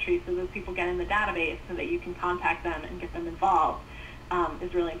data entry so those people get in the database so that you can contact them and get them involved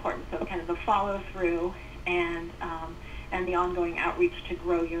is really important. So kind of the follow through and the ongoing outreach to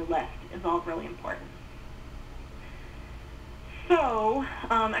grow your list is all really important. So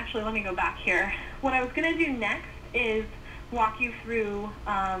actually, let me go back here. What I was going to do next is walk you through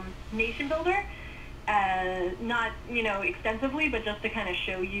Nationbuilder, not extensively, but just to kind of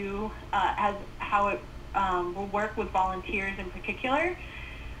show you how it will work with volunteers in particular.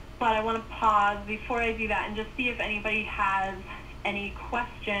 But I want to pause before I do that and just see if anybody has any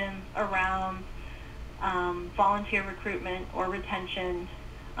questions around volunteer recruitment or retention,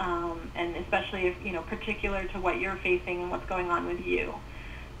 and especially if particular to what you're facing and what's going on with you.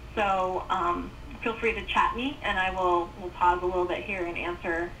 So feel free to chat me, and we'll pause a little bit here and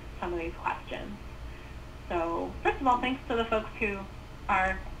answer some of these questions. So first of all, thanks to the folks who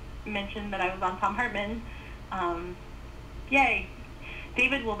mentioned that I was on Tom Hartman. Yay!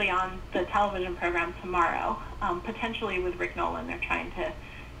 David will be on the television program tomorrow, potentially with Rick Nolan. They're trying to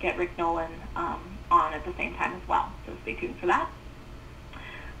get Rick Nolan on at the same time as well, so stay tuned for that.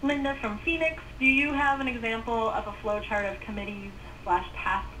 Linda from Phoenix, do you have an example of a flowchart of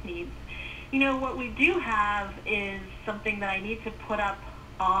committees/task needs? What we do have is something that I need to put up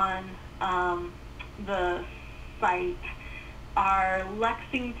on the site. Our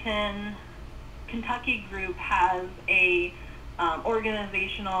Lexington, Kentucky group has a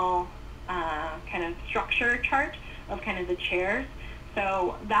organizational kind of structure chart of kind of the chairs.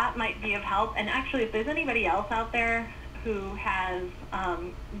 So that might be of help. And actually, if there's anybody else out there who has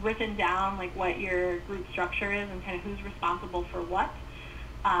written down like what your group structure is and kind of who's responsible for what,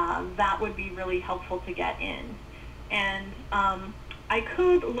 that would be really helpful to get in. And I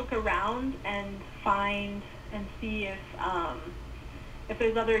could look around and find and see if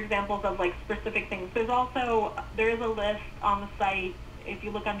there's other examples of like specific things. There is a list on the site. If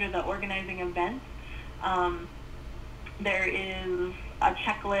you look under the organizing events, There is a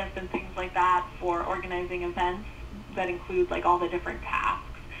checklist and things like that for organizing events that include like all the different tasks.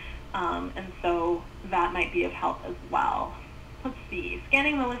 And so that might be of help as well. Let's see,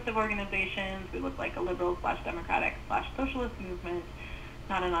 scanning the list of organizations, we look like a liberal/democratic/socialist movement,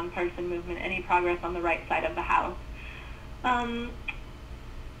 not a nonpartisan movement, any progress on the right side of the house.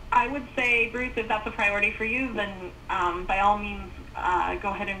 I would say, Bruce, if that's a priority for you, then by all means, go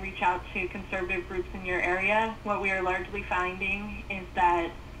ahead and reach out to conservative groups in your area. What we are largely finding is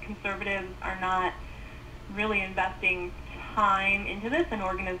that conservatives are not really investing time into this, and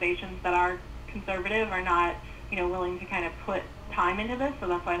organizations that are conservative are not, willing to kind of put time into this, so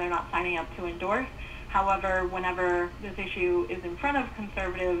that's why they're not signing up to endorse. However, whenever this issue is in front of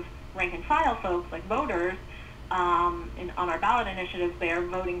conservative rank and file folks, like voters, on our ballot initiatives, they are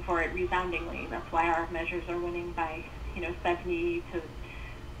voting for it resoundingly. That's why our measures are winning by, 70 to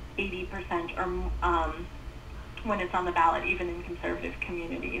 80% or when it's on the ballot, even in conservative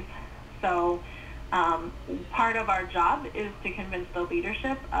communities. So part of our job is to convince the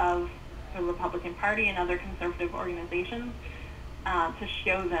leadership of the Republican Party and other conservative organizations to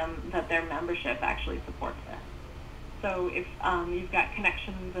show them that their membership actually supports this. So if you've got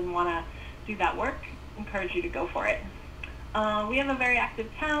connections and want to do that work, encourage you to go for it. We have a very active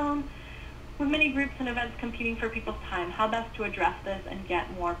town with many groups and events competing for people's time. How best to address this and get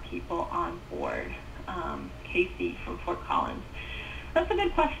more people on board? Casey from Fort Collins. That's a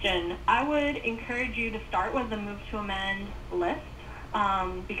good question. I would encourage you to start with the Move to Amend list,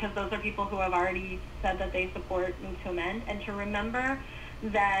 because those are people who have already said that they support Move to Amend, and to remember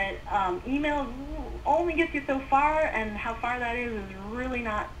that email only gets you so far, and how far that is really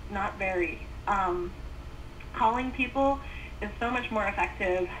not very. Calling people is so much more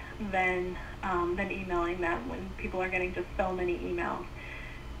effective than emailing them when people are getting just so many emails.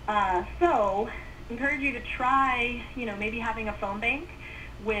 So encourage you to try, maybe having a phone bank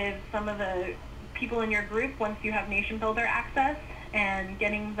with some of the people in your group once you have Nationbuilder access, and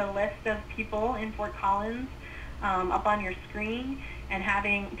getting the list of people in Fort Collins up on your screen,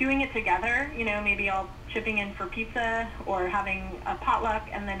 and doing it together, maybe all chipping in for pizza or having a potluck,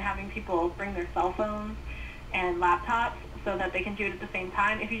 and then having people bring their cell phones and laptops so that they can do it at the same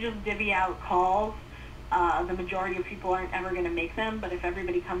time. If you just divvy out calls, the majority of people aren't ever going to make them, but if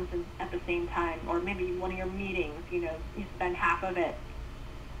everybody comes in at the same time, or maybe one of your meetings, you spend half of it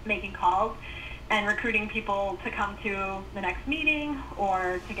making calls and recruiting people to come to the next meeting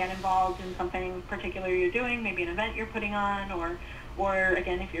or to get involved in something particular you're doing, maybe an event you're putting on, or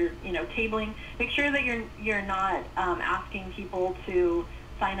again, if you're, tabling, make sure that you're not asking people to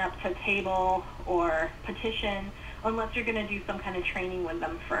sign up to table or petition unless you're going to do some kind of training with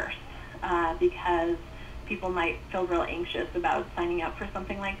them first, because people might feel real anxious about signing up for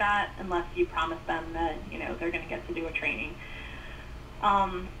something like that unless you promise them that, they're going to get to do a training.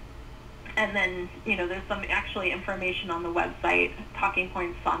 And then, there's some actually information on the website, talking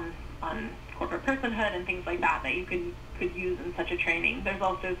points on corporate personhood and things like that you could use in such a training. There's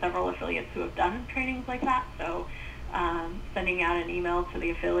also several affiliates who have done trainings like that, so sending out an email to the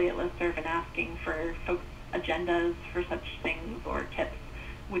affiliate listserv and asking for folks' agendas for such things or tips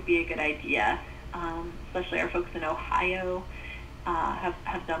would be a good idea. Especially our folks in Ohio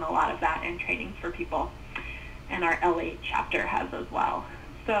have done a lot of that and trainings for people, and our LA chapter has as well.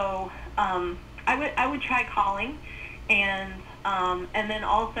 So I would try calling, and then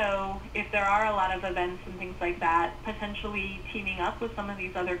also, if there are a lot of events and things like that, potentially teaming up with some of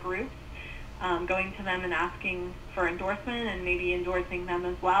these other groups, going to them and asking for endorsement and maybe endorsing them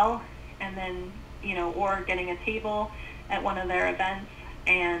as well, and then, or getting a table at one of their events,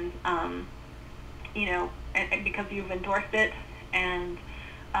 and, and because you've endorsed it, and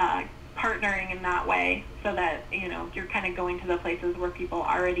partnering in that way, so that, you're kind of going to the places where people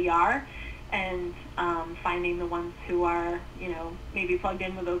already are, and finding the ones who are, maybe plugged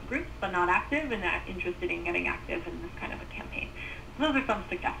in with those groups but not active and not interested in getting active in this kind of a campaign. So those are some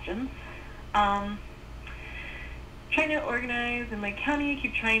suggestions. Trying to organize in Lake County,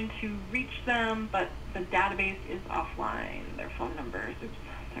 keep trying to reach them, but the database is offline. Their phone numbers,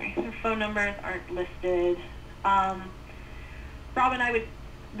 their phone numbers aren't listed. Robin,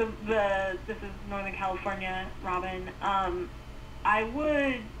 this is Northern California, Robin.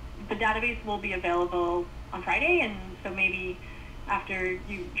 The database will be available on Friday, and so maybe after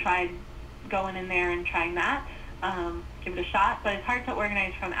you tried going in there and trying that, give it a shot, but it's hard to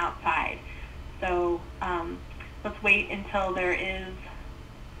organize from outside. So let's wait until there is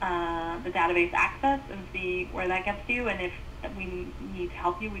the database access and see where that gets you, and if we need to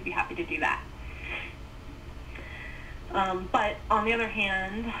help you, we'd be happy to do that. But on the other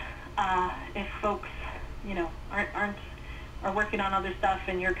hand, if folks, aren't are working on other stuff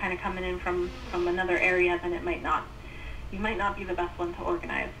and you're kind of coming in from another area, then you might not be the best one to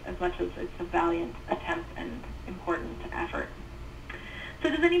organize, as much as it's a valiant attempt and important effort. So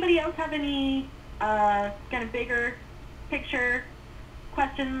does anybody else have any kind of bigger picture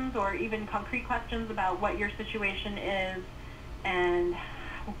questions or even concrete questions about what your situation is and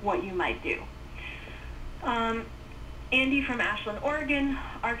what you might do? Andy from Ashland, Oregon,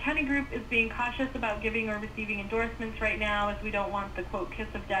 our county group is being cautious about giving or receiving endorsements right now, as we don't want the, quote, kiss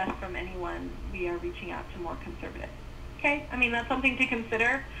of death from anyone. We are reaching out to more conservatives. Okay, I mean, that's something to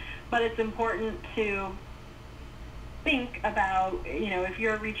consider, but it's important to think about, you know, if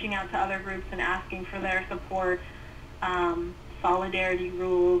you're reaching out to other groups and asking for their support, solidarity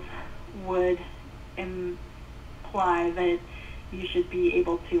rules would imply that you should be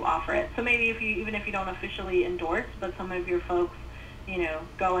able to offer it. So maybe even if you don't officially endorse, but some of your folks, you know,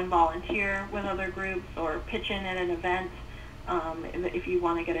 go and volunteer with other groups or pitch in at an event if you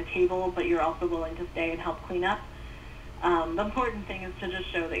want to get a table, but you're also willing to stay and help clean up. The important thing is to just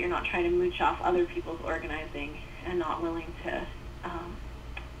show that you're not trying to mooch off other people's organizing and not willing to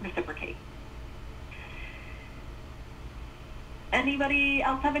reciprocate. Anybody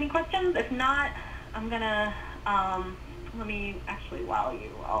else have any questions? If not, I'm gonna, let me, actually, while you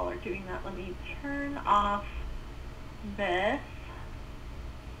all are doing that, let me turn off this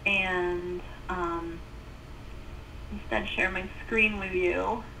and instead share my screen with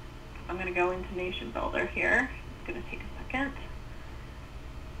you. I'm gonna go into Nationbuilder here. It's gonna take a second.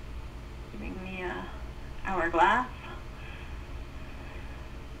 Giving me a hourglass.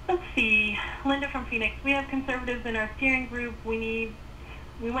 Let's see, Linda from Phoenix. We have conservatives in our steering group. We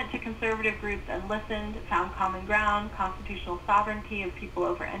went to conservative groups and listened, found common ground, constitutional sovereignty of people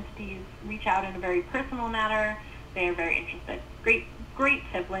over entities, reach out in a very personal manner. They are very interested. Great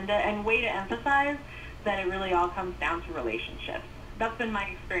tip, Linda, and way to emphasize that it really all comes down to relationships. That's been my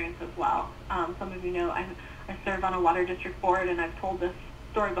experience as well. Some of you know I serve on a water district board, and I've told this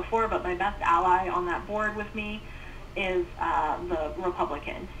story before, but my best ally on that board with me is the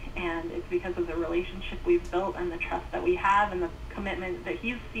Republican, and it's because of the relationship we've built and the trust that we have and the commitment that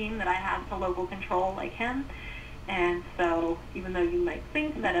he's seen that I have to local control like him. And so even though you might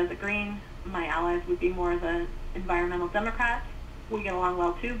think that as a Green, my allies would be more the environmental Democrats, we get along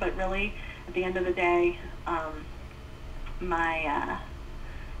well too, but really at the end of the day, my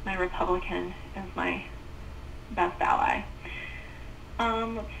Republican is my best ally.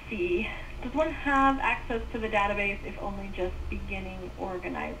 Let's see. Does one have access to the database if only just beginning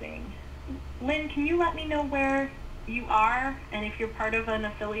organizing? Lynn, can you let me know where you are and if you're part of an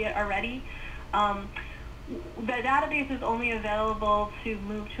affiliate already? The database is only available to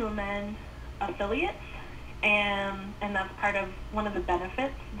Move to Amend affiliates, and that's part of one of the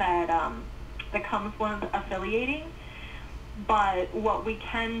benefits that that comes with affiliating. But what we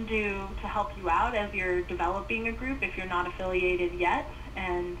can do to help you out as you're developing a group, if you're not affiliated yet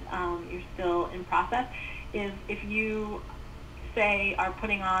and you're still in process, is if you, say, are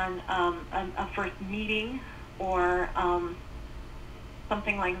putting on a first meeting or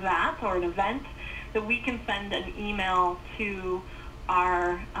something like that, or an event, that we can send an email to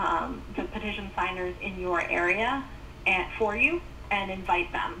our the petition signers in your area for you and invite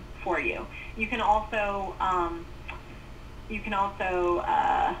them for you. You can also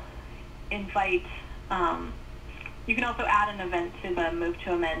invite, you can also add an event to the Move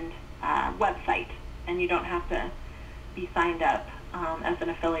to Amend website, and you don't have to be signed up as an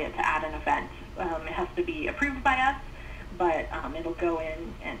affiliate to add an event. It has to be approved by us, but it'll go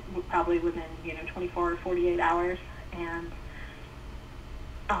in and probably within 24 or 48 hours and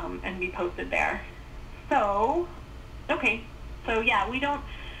be posted there. So, okay, so yeah, we don't.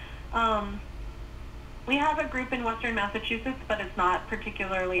 We have a group in Western Massachusetts, but it's not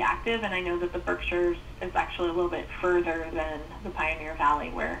particularly active, and I know that the Berkshires is actually a little bit further than the Pioneer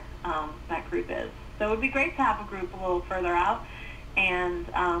Valley where that group is. So it would be great to have a group a little further out, and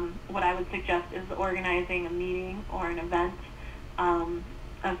what I would suggest is organizing a meeting or an event of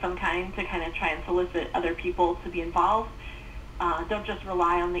some kind to kind of try and solicit other people to be involved. Don't just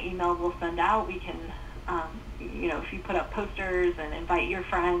rely on the email we'll send out. We can if you put up posters and invite your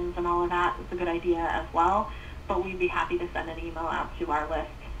friends and all of that, it's a good idea as well. But we'd be happy to send an email out to our list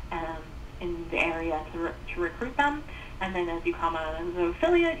in the area to recruit them. And then as you come on as an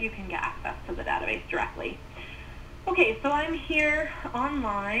affiliate, you can get access to the database directly. Okay, so I'm here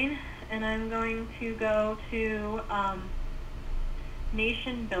online, and I'm going to go to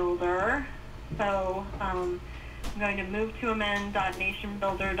Nationbuilder. So I'm going to move to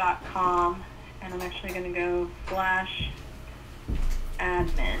amend.nationbuilder.com. And I'm actually going to go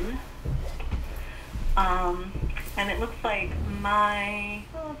 /admin. And it looks like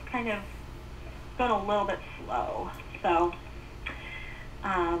it's kind of going a little bit slow. So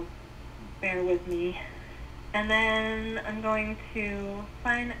bear with me. And then I'm going to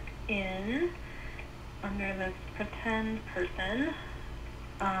sign in under this pretend person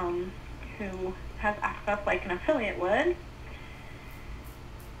who has access like an affiliate would.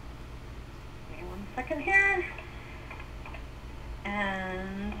 Give me 1 second here.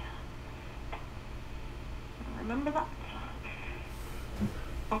 And remember that.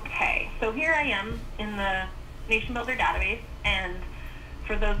 Okay, so here I am in the Nationbuilder database, and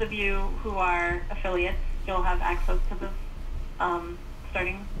for those of you who are affiliates, you'll have access to this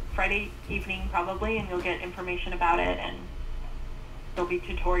starting Friday evening probably, and you'll get information about it, and there'll be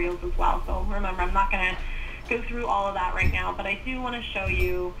tutorials as well. So remember, I'm not going to go through all of that right now, but I do want to show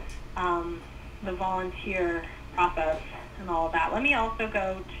you the volunteer process and all of that. Let me also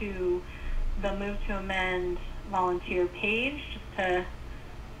go to the Move to Amend volunteer page just to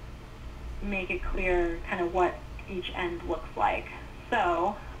make it clear kind of what each end looks like.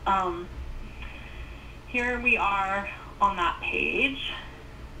 So here we are on that page.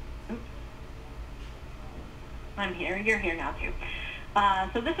 Oops. I'm here, you're here now too.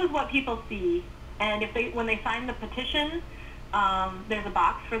 So this is what people see, and when they sign the petition, there's a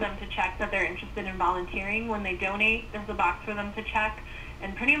box for them to check that they're interested in volunteering. When they donate, there's a box for them to check,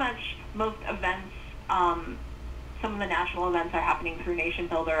 and pretty much most events, some of the national events are happening through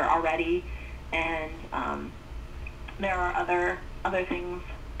Nationbuilder already, and there are other things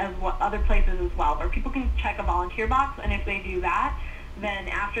as well, other places as well, where people can check a volunteer box, and if they do that, then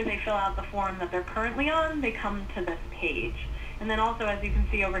after they fill out the form that they're currently on, they come to this page. And then also, as you can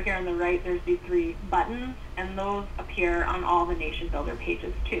see over here on the right, there's these 3 buttons, and those appear on all the Nationbuilder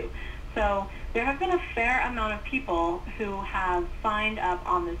pages too. So there have been a fair amount of people who have signed up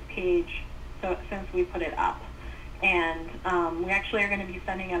on this page since we put it up. And we actually are going to be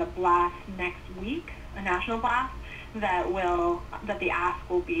sending out a blast next week, a national blast, that the ask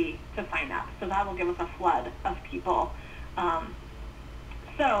will be to sign up. So that will give us a flood of people.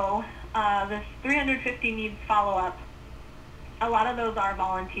 This 350 needs follow-up. A lot of those are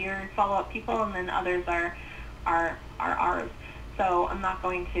volunteer follow-up people, and then others are ours. So I'm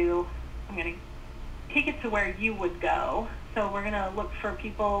going to take it to where you would go. So we're going to look for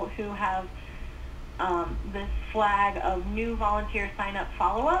people who have this flag of new volunteer sign-up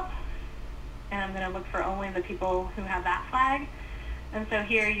follow-up, and I'm going to look for only the people who have that flag. And so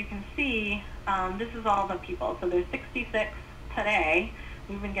here you can see this is all the people. So there's 66 today.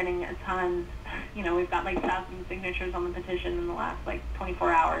 We've been getting a ton. We've got like 1,000 signatures on the petition in the last like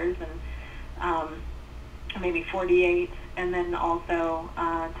 24 hours, and maybe 48, and then also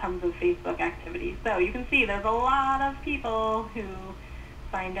tons of Facebook activity. So you can see there's a lot of people who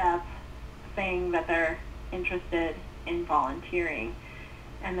signed up saying that they're interested in volunteering,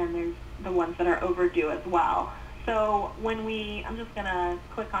 and then there's the ones that are overdue as well. So I'm just going to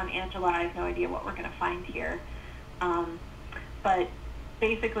click on Angela. I have no idea what we're going to find here, but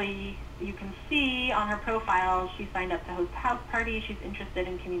basically you can see on her profile she signed up to host a house party. She's interested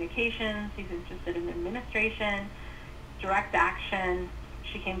in communications. She's interested in administration, direct action.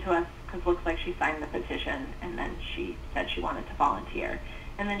 She came to us because it looks like she signed the petition, and then she said she wanted to volunteer.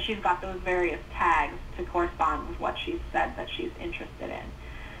 And then she's got those various tags to correspond with what she's said that she's interested in.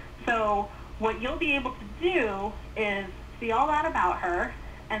 So what you'll be able to do is see all that about her,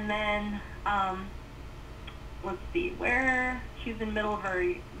 and then let's see, where she's in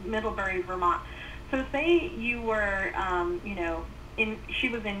Middlebury, Vermont. So say you were, she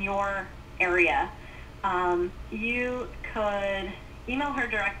was in your area, you could email her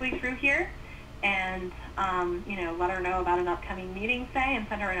directly through here, and let her know about an upcoming meeting, say, and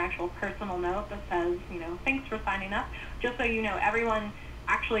send her an actual personal note that says, thanks for signing up. Just so you know, everyone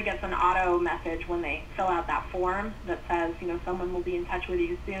actually gets an auto message when they fill out that form that says, someone will be in touch with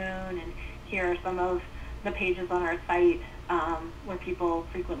you soon, and here are some of the pages on our site where people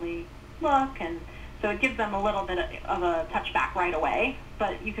frequently look, and so it gives them a little bit of a touchback right away.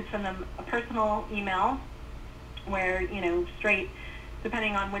 But you could send them a personal email where, straight,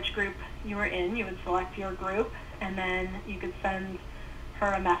 depending on which group you were in, you would select your group, and then you could send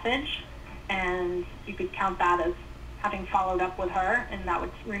her a message, and you could count that as having followed up with her, and that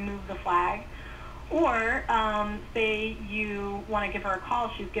would remove the flag. Or say you want to give her a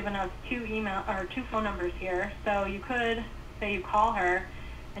call. She's given us 2 phone numbers here. So you could say you call her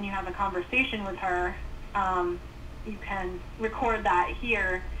and you have a conversation with her. You can record that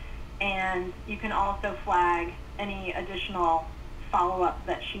here, and you can also flag any additional follow-up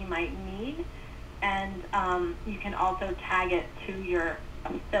that she might need, and you can also tag it to your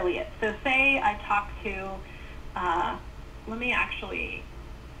affiliate. So say I talk to let me actually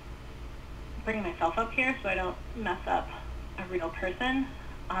bring myself up here so I don't mess up a real person.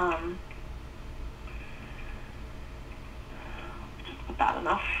 Just put that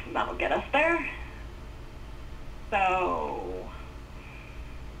enough, and that'll get us there. So,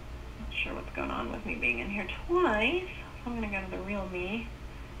 not sure what's going on with me being in here twice. So I'm going to go to the real me.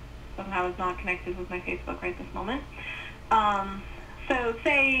 Somehow it's not connected with my Facebook right this moment. So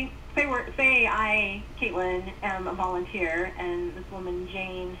say I, Kaitlin, am a volunteer, and this woman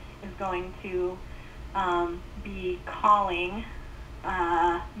Jane is going to be calling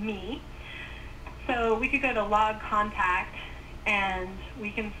me. So we could go to log contact, and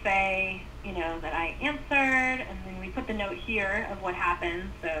we can say, you know, that I answered, and then we put the note here of what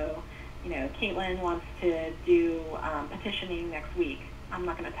happened. So, you know, Kaitlin wants to do petitioning next week. I'm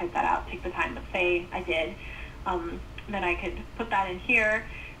not going to type that out, take the time, but say I did. Then I could put that in here,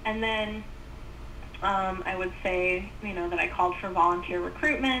 and then I would say, you know, that I called for volunteer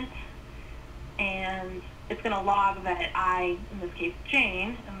recruitment, and it's going to log that I, in this case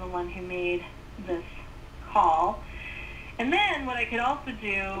Jane, am the one who made this call. And then what I could also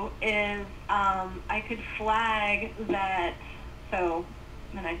do is I could flag that, so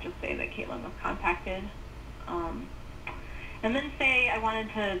then I'd just say that Kaitlin was contacted, and then say I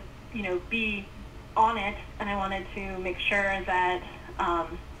wanted to, you know, be on it, and I wanted to make sure that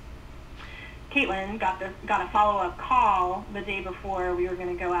Kaitlin got a follow-up call the day before we were going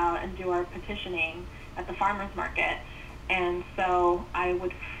to go out and do our petitioning at the farmers market. And so I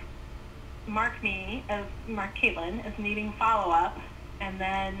would mark Kaitlin as needing follow-up, and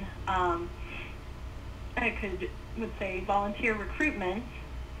then I would say volunteer recruitment,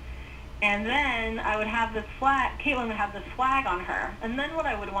 and then I would have this flag, Kaitlin would have this flag on her. And then what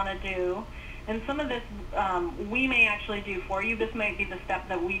I would want to do, and some of this we may actually do for you, this might be the step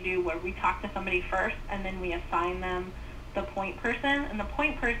that we do where we talk to somebody first and then we assign them the point person. And the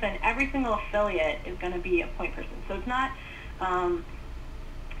point person, every single affiliate is going to be a point person. So it's not,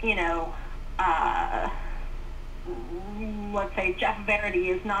 you know, let's say Jeff Verity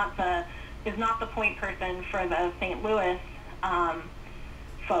is not the point person for the St. Louis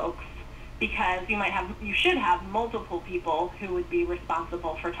folks, because you should have multiple people who would be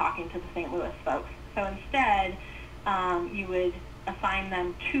responsible for talking to the St. Louis folks. So instead, you would assign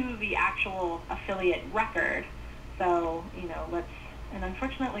them to the actual affiliate record. So, you know, and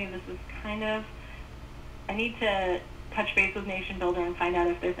unfortunately this is kind of, I need to touch base with Nationbuilder and find out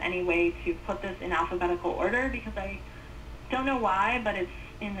if there's any way to put this in alphabetical order, because I don't know why, but it's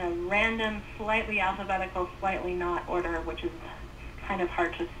in a random, slightly alphabetical, slightly not order, which is kind of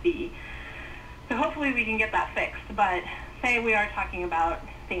hard to see. So hopefully we can get that fixed. But say we are talking about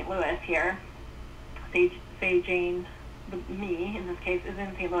St. Louis here. Say Jane, me in this case, is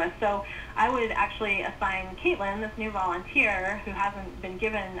in St. Louis. So I would actually assign Kaitlin, this new volunteer who hasn't been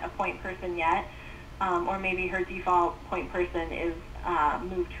given a point person yet, or maybe her default point person is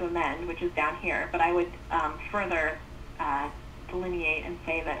moved to amend, which is down here. But I would further delineate and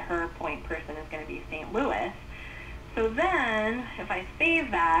say that her point person is going to be St. Louis. So then, if I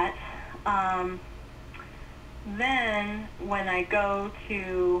save that, then when I go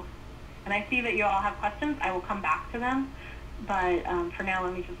to, and I see that you all have questions, I will come back to them. But for now,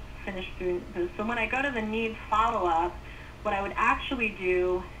 let me just finish through this. So when I go to the need follow-up, what I would actually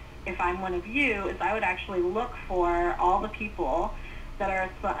do, if I'm one of you, is I would actually look for all the people that are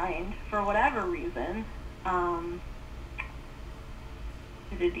assigned, for whatever reason,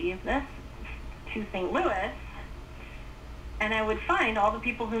 to St. Louis, and I would find all the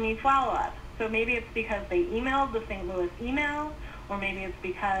people who need follow-up. So maybe it's because they emailed the St. Louis email, or maybe it's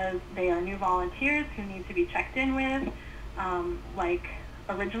because they are new volunteers who need to be checked in with, like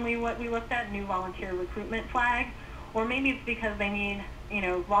originally what we looked at, new volunteer recruitment flag, or maybe it's because they need, you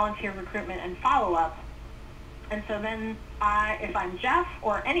know, volunteer recruitment and follow-up. And so then if I'm Jeff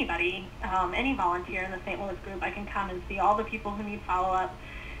or anybody, any volunteer in the St. Louis group, I can come and see all the people who need follow-up,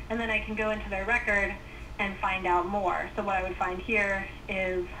 and then I can go into their record and find out more. So what I would find here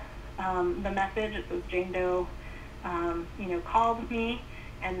is the message. It says Jane Doe, you know, called me,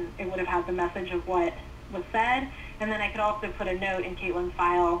 and it would have had the message of what was said. And then I could also put a note in Kaitlin's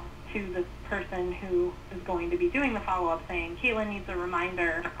file to the person who is going to be doing the follow-up, saying Kaitlin needs a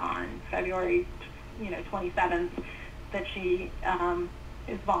reminder on February 27th that she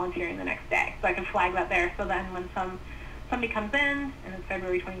is volunteering the next day. So I can flag that there, so then when somebody comes in and it's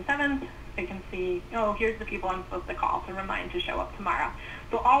February 27th, they can see, oh, here's the people I'm supposed to call to remind to show up tomorrow.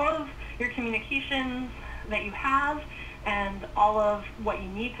 So all of your communications that you have and all of what you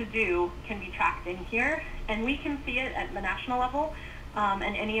need to do can be tracked in here, and we can see it at the national level, and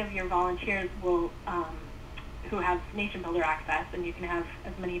any of your volunteers will who have Nationbuilder access, and you can have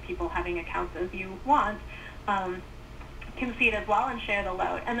as many people having accounts as you want, can see it as well and share the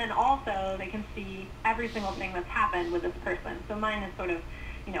load. And then also they can see every single thing that's happened with this person. So mine is sort of,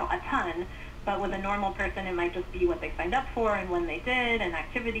 a ton, but with a normal person it might just be what they signed up for and when they did, and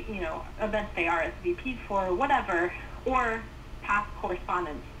activity, events they RSVP'd for, whatever, or past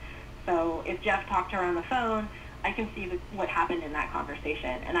correspondence. So if Jeff talked to her on the phone, I can see what happened in that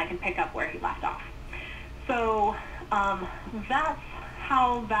conversation, and I can pick up where he left off. So that's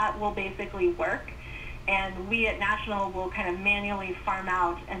how that will basically work. And we at National will kind of manually farm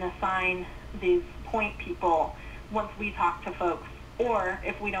out and assign these point people once we talk to folks, or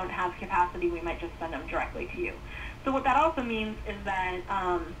if we don't have capacity, we might just send them directly to you. So what that also means is that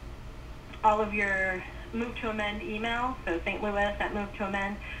all of your Move to Amend emails, so St. Louis at Move to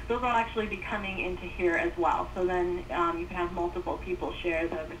Amend, those will actually be coming into here as well. So then you can have multiple people share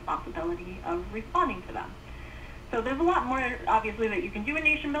the responsibility of responding to them. So there's a lot more, obviously, that you can do in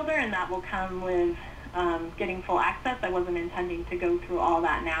Nationbuilder, and that will come with getting full access. I wasn't intending to go through all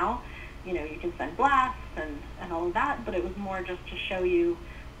that now. You can send blasts and all of that, but it was more just to show you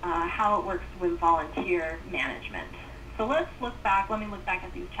how it works with volunteer management. So let me look back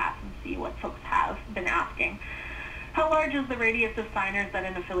at these chats and see what folks have been asking. How large is the radius of signers that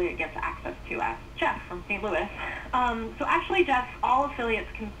an affiliate gets access to? Asked Jeff from St. Louis. So actually, Jeff, all affiliates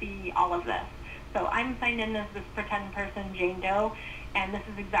can see all of this. So I'm signed in as this pretend person, Jane Doe, and this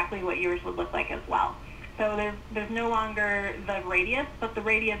is exactly what yours would look like as well. So there's no longer the radius, but the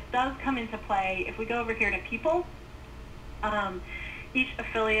radius does come into play. If we go over here to people, each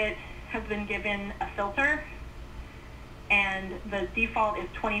affiliate has been given a filter, and the default is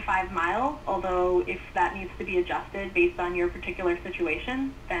 25 miles, although if that needs to be adjusted based on your particular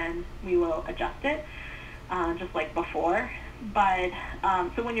situation, then we will adjust it, just like before. But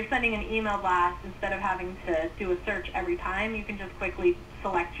so when you're sending an email blast, instead of having to do a search every time, you can just quickly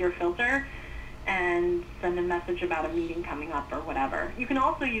select your filter and send a message about a meeting coming up or whatever. You can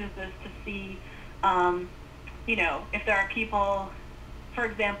also use this to see, if there are people, for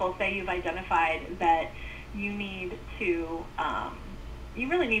example, say you've identified that you need to, you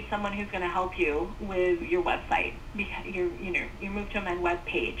really need someone who's going to help you with your website, your Move to Amend web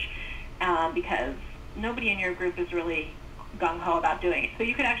page, because nobody in your group is really gung-ho about doing it. So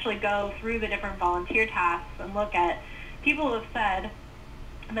you could actually go through the different volunteer tasks and look at people who have said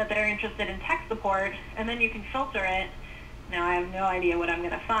that they're interested in tech support, and then you can filter it. Now I have no idea what I'm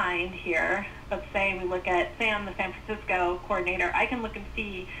going to find here, but say we look at, say I'm the San Francisco coordinator, I can look and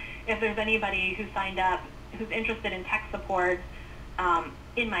see if there's anybody who signed up who's interested in tech support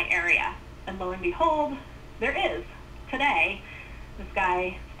in my area. And lo and behold, there is. Today, this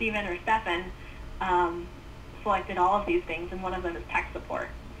guy, Steven or Stefan, selected all of these things, and one of them is tech support.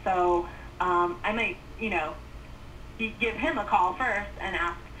 So I might, give him a call first and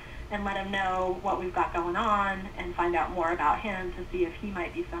ask and let him know what we've got going on and find out more about him to see if he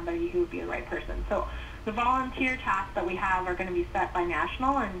might be somebody who would be the right person. So the volunteer tasks that we have are going to be set by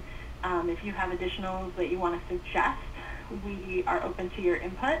National, and if you have additionals that you want to suggest, we are open to your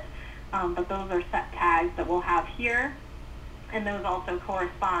input, but those are set tags that we'll have here, and those also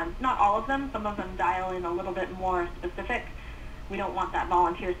correspond, not all of them, some of them dial in a little bit more specific. We don't want that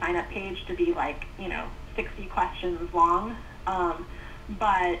volunteer sign-up page to be like, 60 questions long,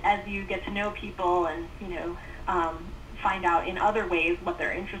 but as you get to know people and, find out in other ways what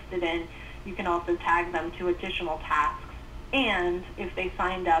they're interested in, you can also tag them to additional tasks. And if they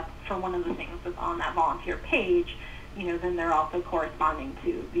signed up for one of the things that's on that volunteer page, then they're also corresponding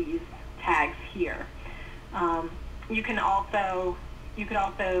to these tags here. You could also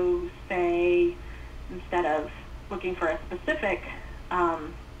say, instead of looking for a specific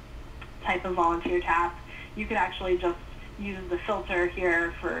type of volunteer task, you could actually just use the filter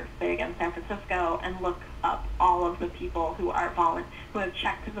here for, say again, San Francisco, and look up all of the people who have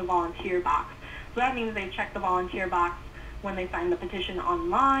checked the volunteer box. So that means they've checked the volunteer box when they signed the petition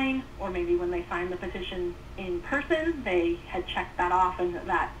online, or maybe when they signed the petition in person, they had checked that off and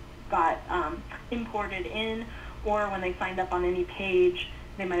that got imported in, or when they signed up on any page,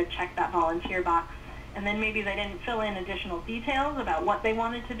 they might have checked that volunteer box. And then maybe they didn't fill in additional details about what they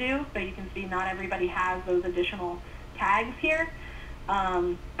wanted to do, so you can see not everybody has those additional tags here,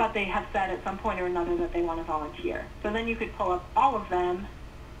 but they have said at some point or another that they want to volunteer. So then you could pull up all of them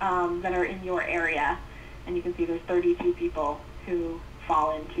that are in your area, and you can see there's 32 people who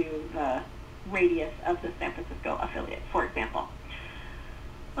fall into the radius of the San Francisco affiliate, for example.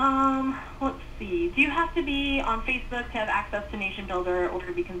 Let's see. Do you have to be on Facebook to have access to Nationbuilder or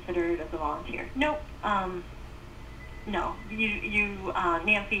to be considered as a volunteer? Nope. No. You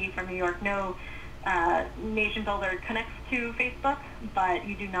Nancy from New York, no Nationbuilder connects to Facebook, but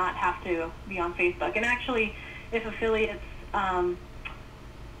you do not have to be on Facebook. And actually, if affiliates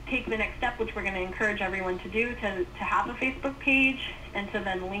take the next step, which we're going to encourage everyone to do, to have a Facebook page and to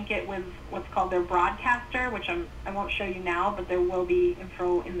then link it with what's called their broadcaster, which I won't show you now, but there will be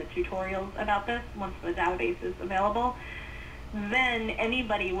info in the tutorials about this once the database is available. Then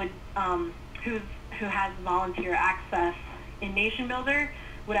anybody would who has volunteer access in Nationbuilder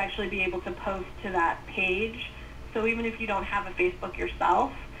would actually be able to post to that page. So even if you don't have a Facebook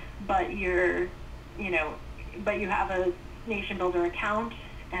yourself, but you have a Nationbuilder account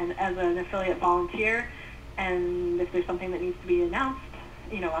and as an affiliate volunteer, and if there's something that needs to be announced,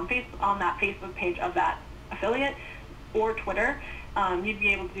 on that Facebook page of that affiliate or Twitter, you'd be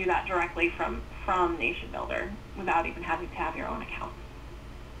able to do that directly from Nationbuilder without even having to have your own account.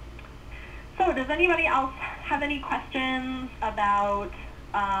 So does anybody else have any questions about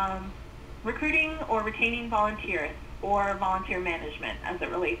recruiting or retaining volunteers or volunteer management as it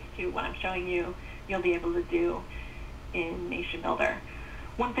relates to what I'm showing you you'll be able to do in Nationbuilder?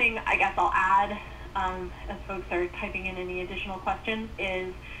 One thing I guess I'll add as folks are typing in any additional questions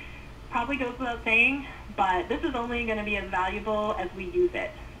is, probably goes without saying, but this is only going to be as valuable as we use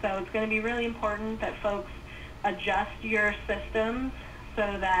it. So it's going to be really important that folks adjust your systems so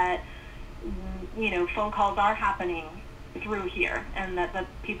that phone calls are happening through here, and that the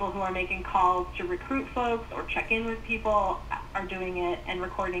people who are making calls to recruit folks or check in with people are doing it and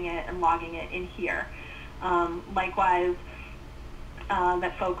recording it and logging it in here. Likewise,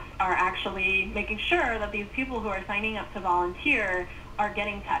 that folks are actually making sure that these people who are signing up to volunteer are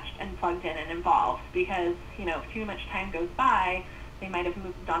getting touched and plugged in and involved, because if too much time goes by, they might have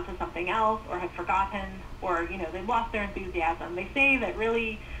moved on to something else or have forgotten, or they've lost their enthusiasm. They say that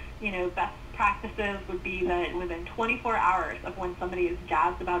really best practices would be that within 24 hours of when somebody is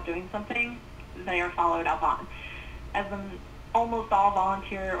jazzed about doing something, they are followed up on. As in almost all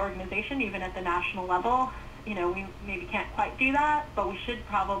volunteer organization, even at the national level, we maybe can't quite do that, but we should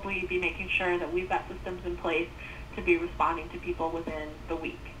probably be making sure that we've got systems in place to be responding to people within the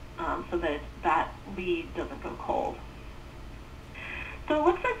week, so that that lead doesn't go cold. So it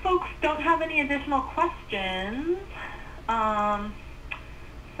looks like folks don't have any additional questions.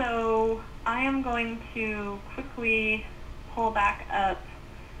 So I am going to quickly pull back up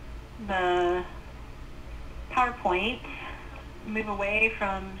the PowerPoint, move away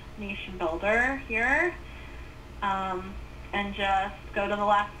from Nationbuilder here, and just go to the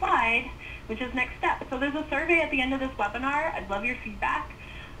last slide, which is next step. So there's a survey at the end of this webinar. I'd love your feedback.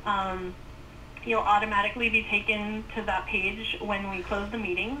 You'll automatically be taken to that page when we close the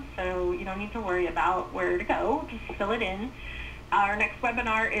meeting, so you don't need to worry about where to go. Just fill it in. Our next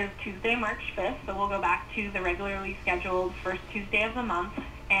webinar is Tuesday, March 5th, so we'll go back to the regularly scheduled first Tuesday of the month,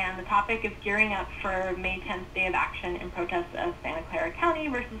 and the topic is gearing up for May 10th Day of Action in protest of Santa Clara County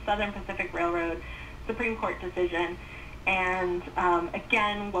versus Southern Pacific Railroad Supreme Court decision. And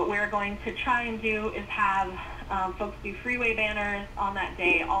again, what we're going to try and do is have folks do freeway banners on that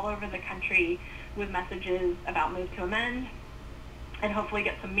day all over the country with messages about Move to Amend, and hopefully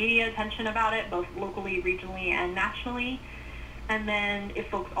get some media attention about it, both locally, regionally, and nationally. And then if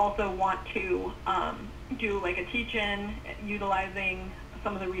folks also want to do like a teach-in utilizing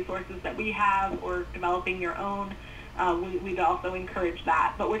some of the resources that we have or developing your own, we'd also encourage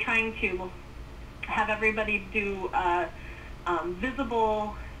that. But we're trying to have everybody do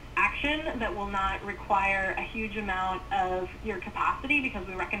visible action that will not require a huge amount of your capacity, because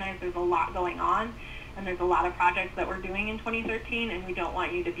we recognize there's a lot going on and there's a lot of projects that we're doing in 2013, and we don't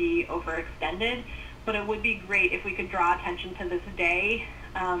want you to be overextended. But it would be great if we could draw attention to this day,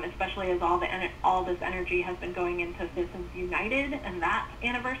 especially as all this energy has been going into Citizens United and that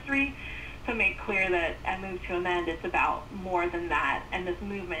anniversary, to make clear that at Move to Amend, it's about more than that, and this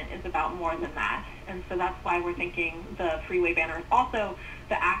movement is about more than that. And so that's why we're thinking the freeway banner is also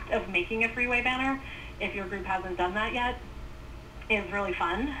the act of making a freeway banner. If your group hasn't done that yet, is really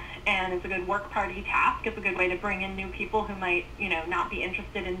fun, and it's a good work party task. It's a good way to bring in new people who might, not be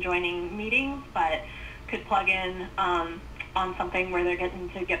interested in joining meetings, but could plug in on something where they're getting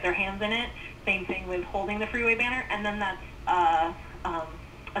to get their hands in it. Same thing with holding the freeway banner, and then that's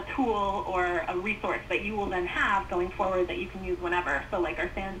a tool or a resource that you will then have going forward that you can use whenever. So like our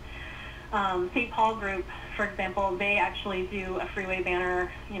St. Paul group, for example, they actually do a freeway banner,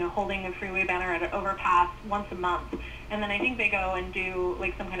 holding a freeway banner at an overpass once a month. And then I think they go and do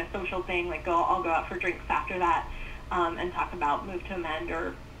like some kind of social thing, like I'll go out for drinks after that and talk about Move to Amend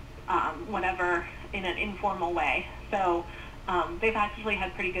or whatever in an informal way. So they've actually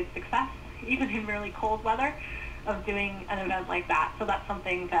had pretty good success, even in really cold weather, of doing an event like that. So that's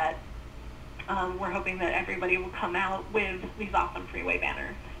something that we're hoping that everybody will come out with these awesome freeway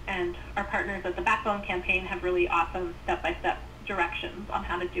banners. And our partners at the Backbone campaign have really awesome step-by-step directions on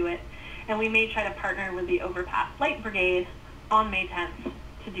how to do it. And we may try to partner with the Overpass Light Brigade on May 10th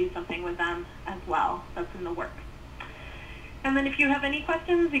to do something with them as well. That's in the works. And then if you have any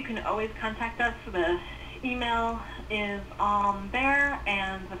questions, you can always contact us. The email is on there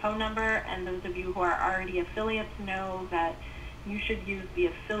and the phone number, and those of you who are already affiliates know that you should use the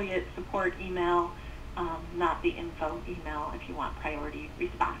affiliate support email, not the info email if you want priority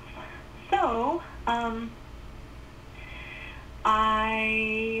response. So,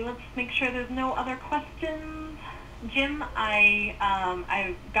 let's make sure there's no other questions. Jim, I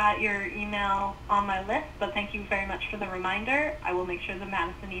got your email on my list, but thank you very much for the reminder. I will make sure the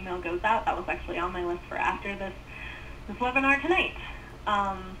Madison email goes out. That was actually on my list for after this webinar tonight.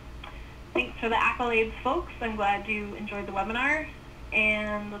 Thanks for the accolades, folks. I'm glad you enjoyed the webinar.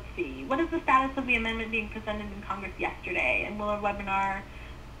 And let's see, what is the status of the amendment being presented in Congress yesterday? And will a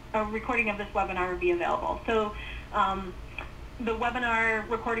recording of this webinar be available? So the webinar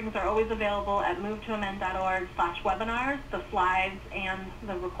recordings are always available at movetoamend.org/webinars. The slides and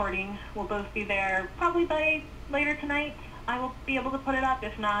the recording will both be there probably by later tonight. I will be able to put it up,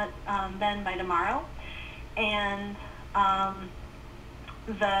 if not then by tomorrow. And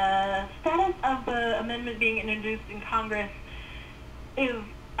the status of the amendment being introduced in Congress is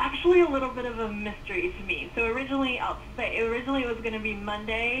actually a little bit of a mystery to me. So originally it was going to be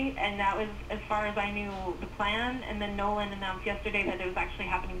Monday, and that was, as far as I knew, the plan. And then Nolan announced yesterday that it was actually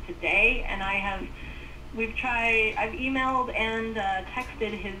happening today. And I've emailed and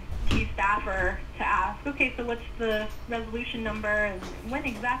texted his key staffer to ask, okay, so what's the resolution number, and when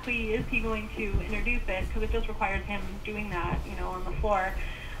exactly is he going to introduce it? Because it just requires him doing that, on the floor.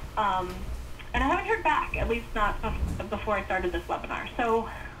 And I haven't heard back, at least not before I started this webinar. So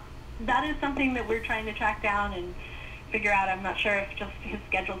that is something that we're trying to track down and figure out. I'm not sure if just his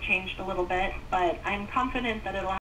schedule changed a little bit, but I'm confident that it'll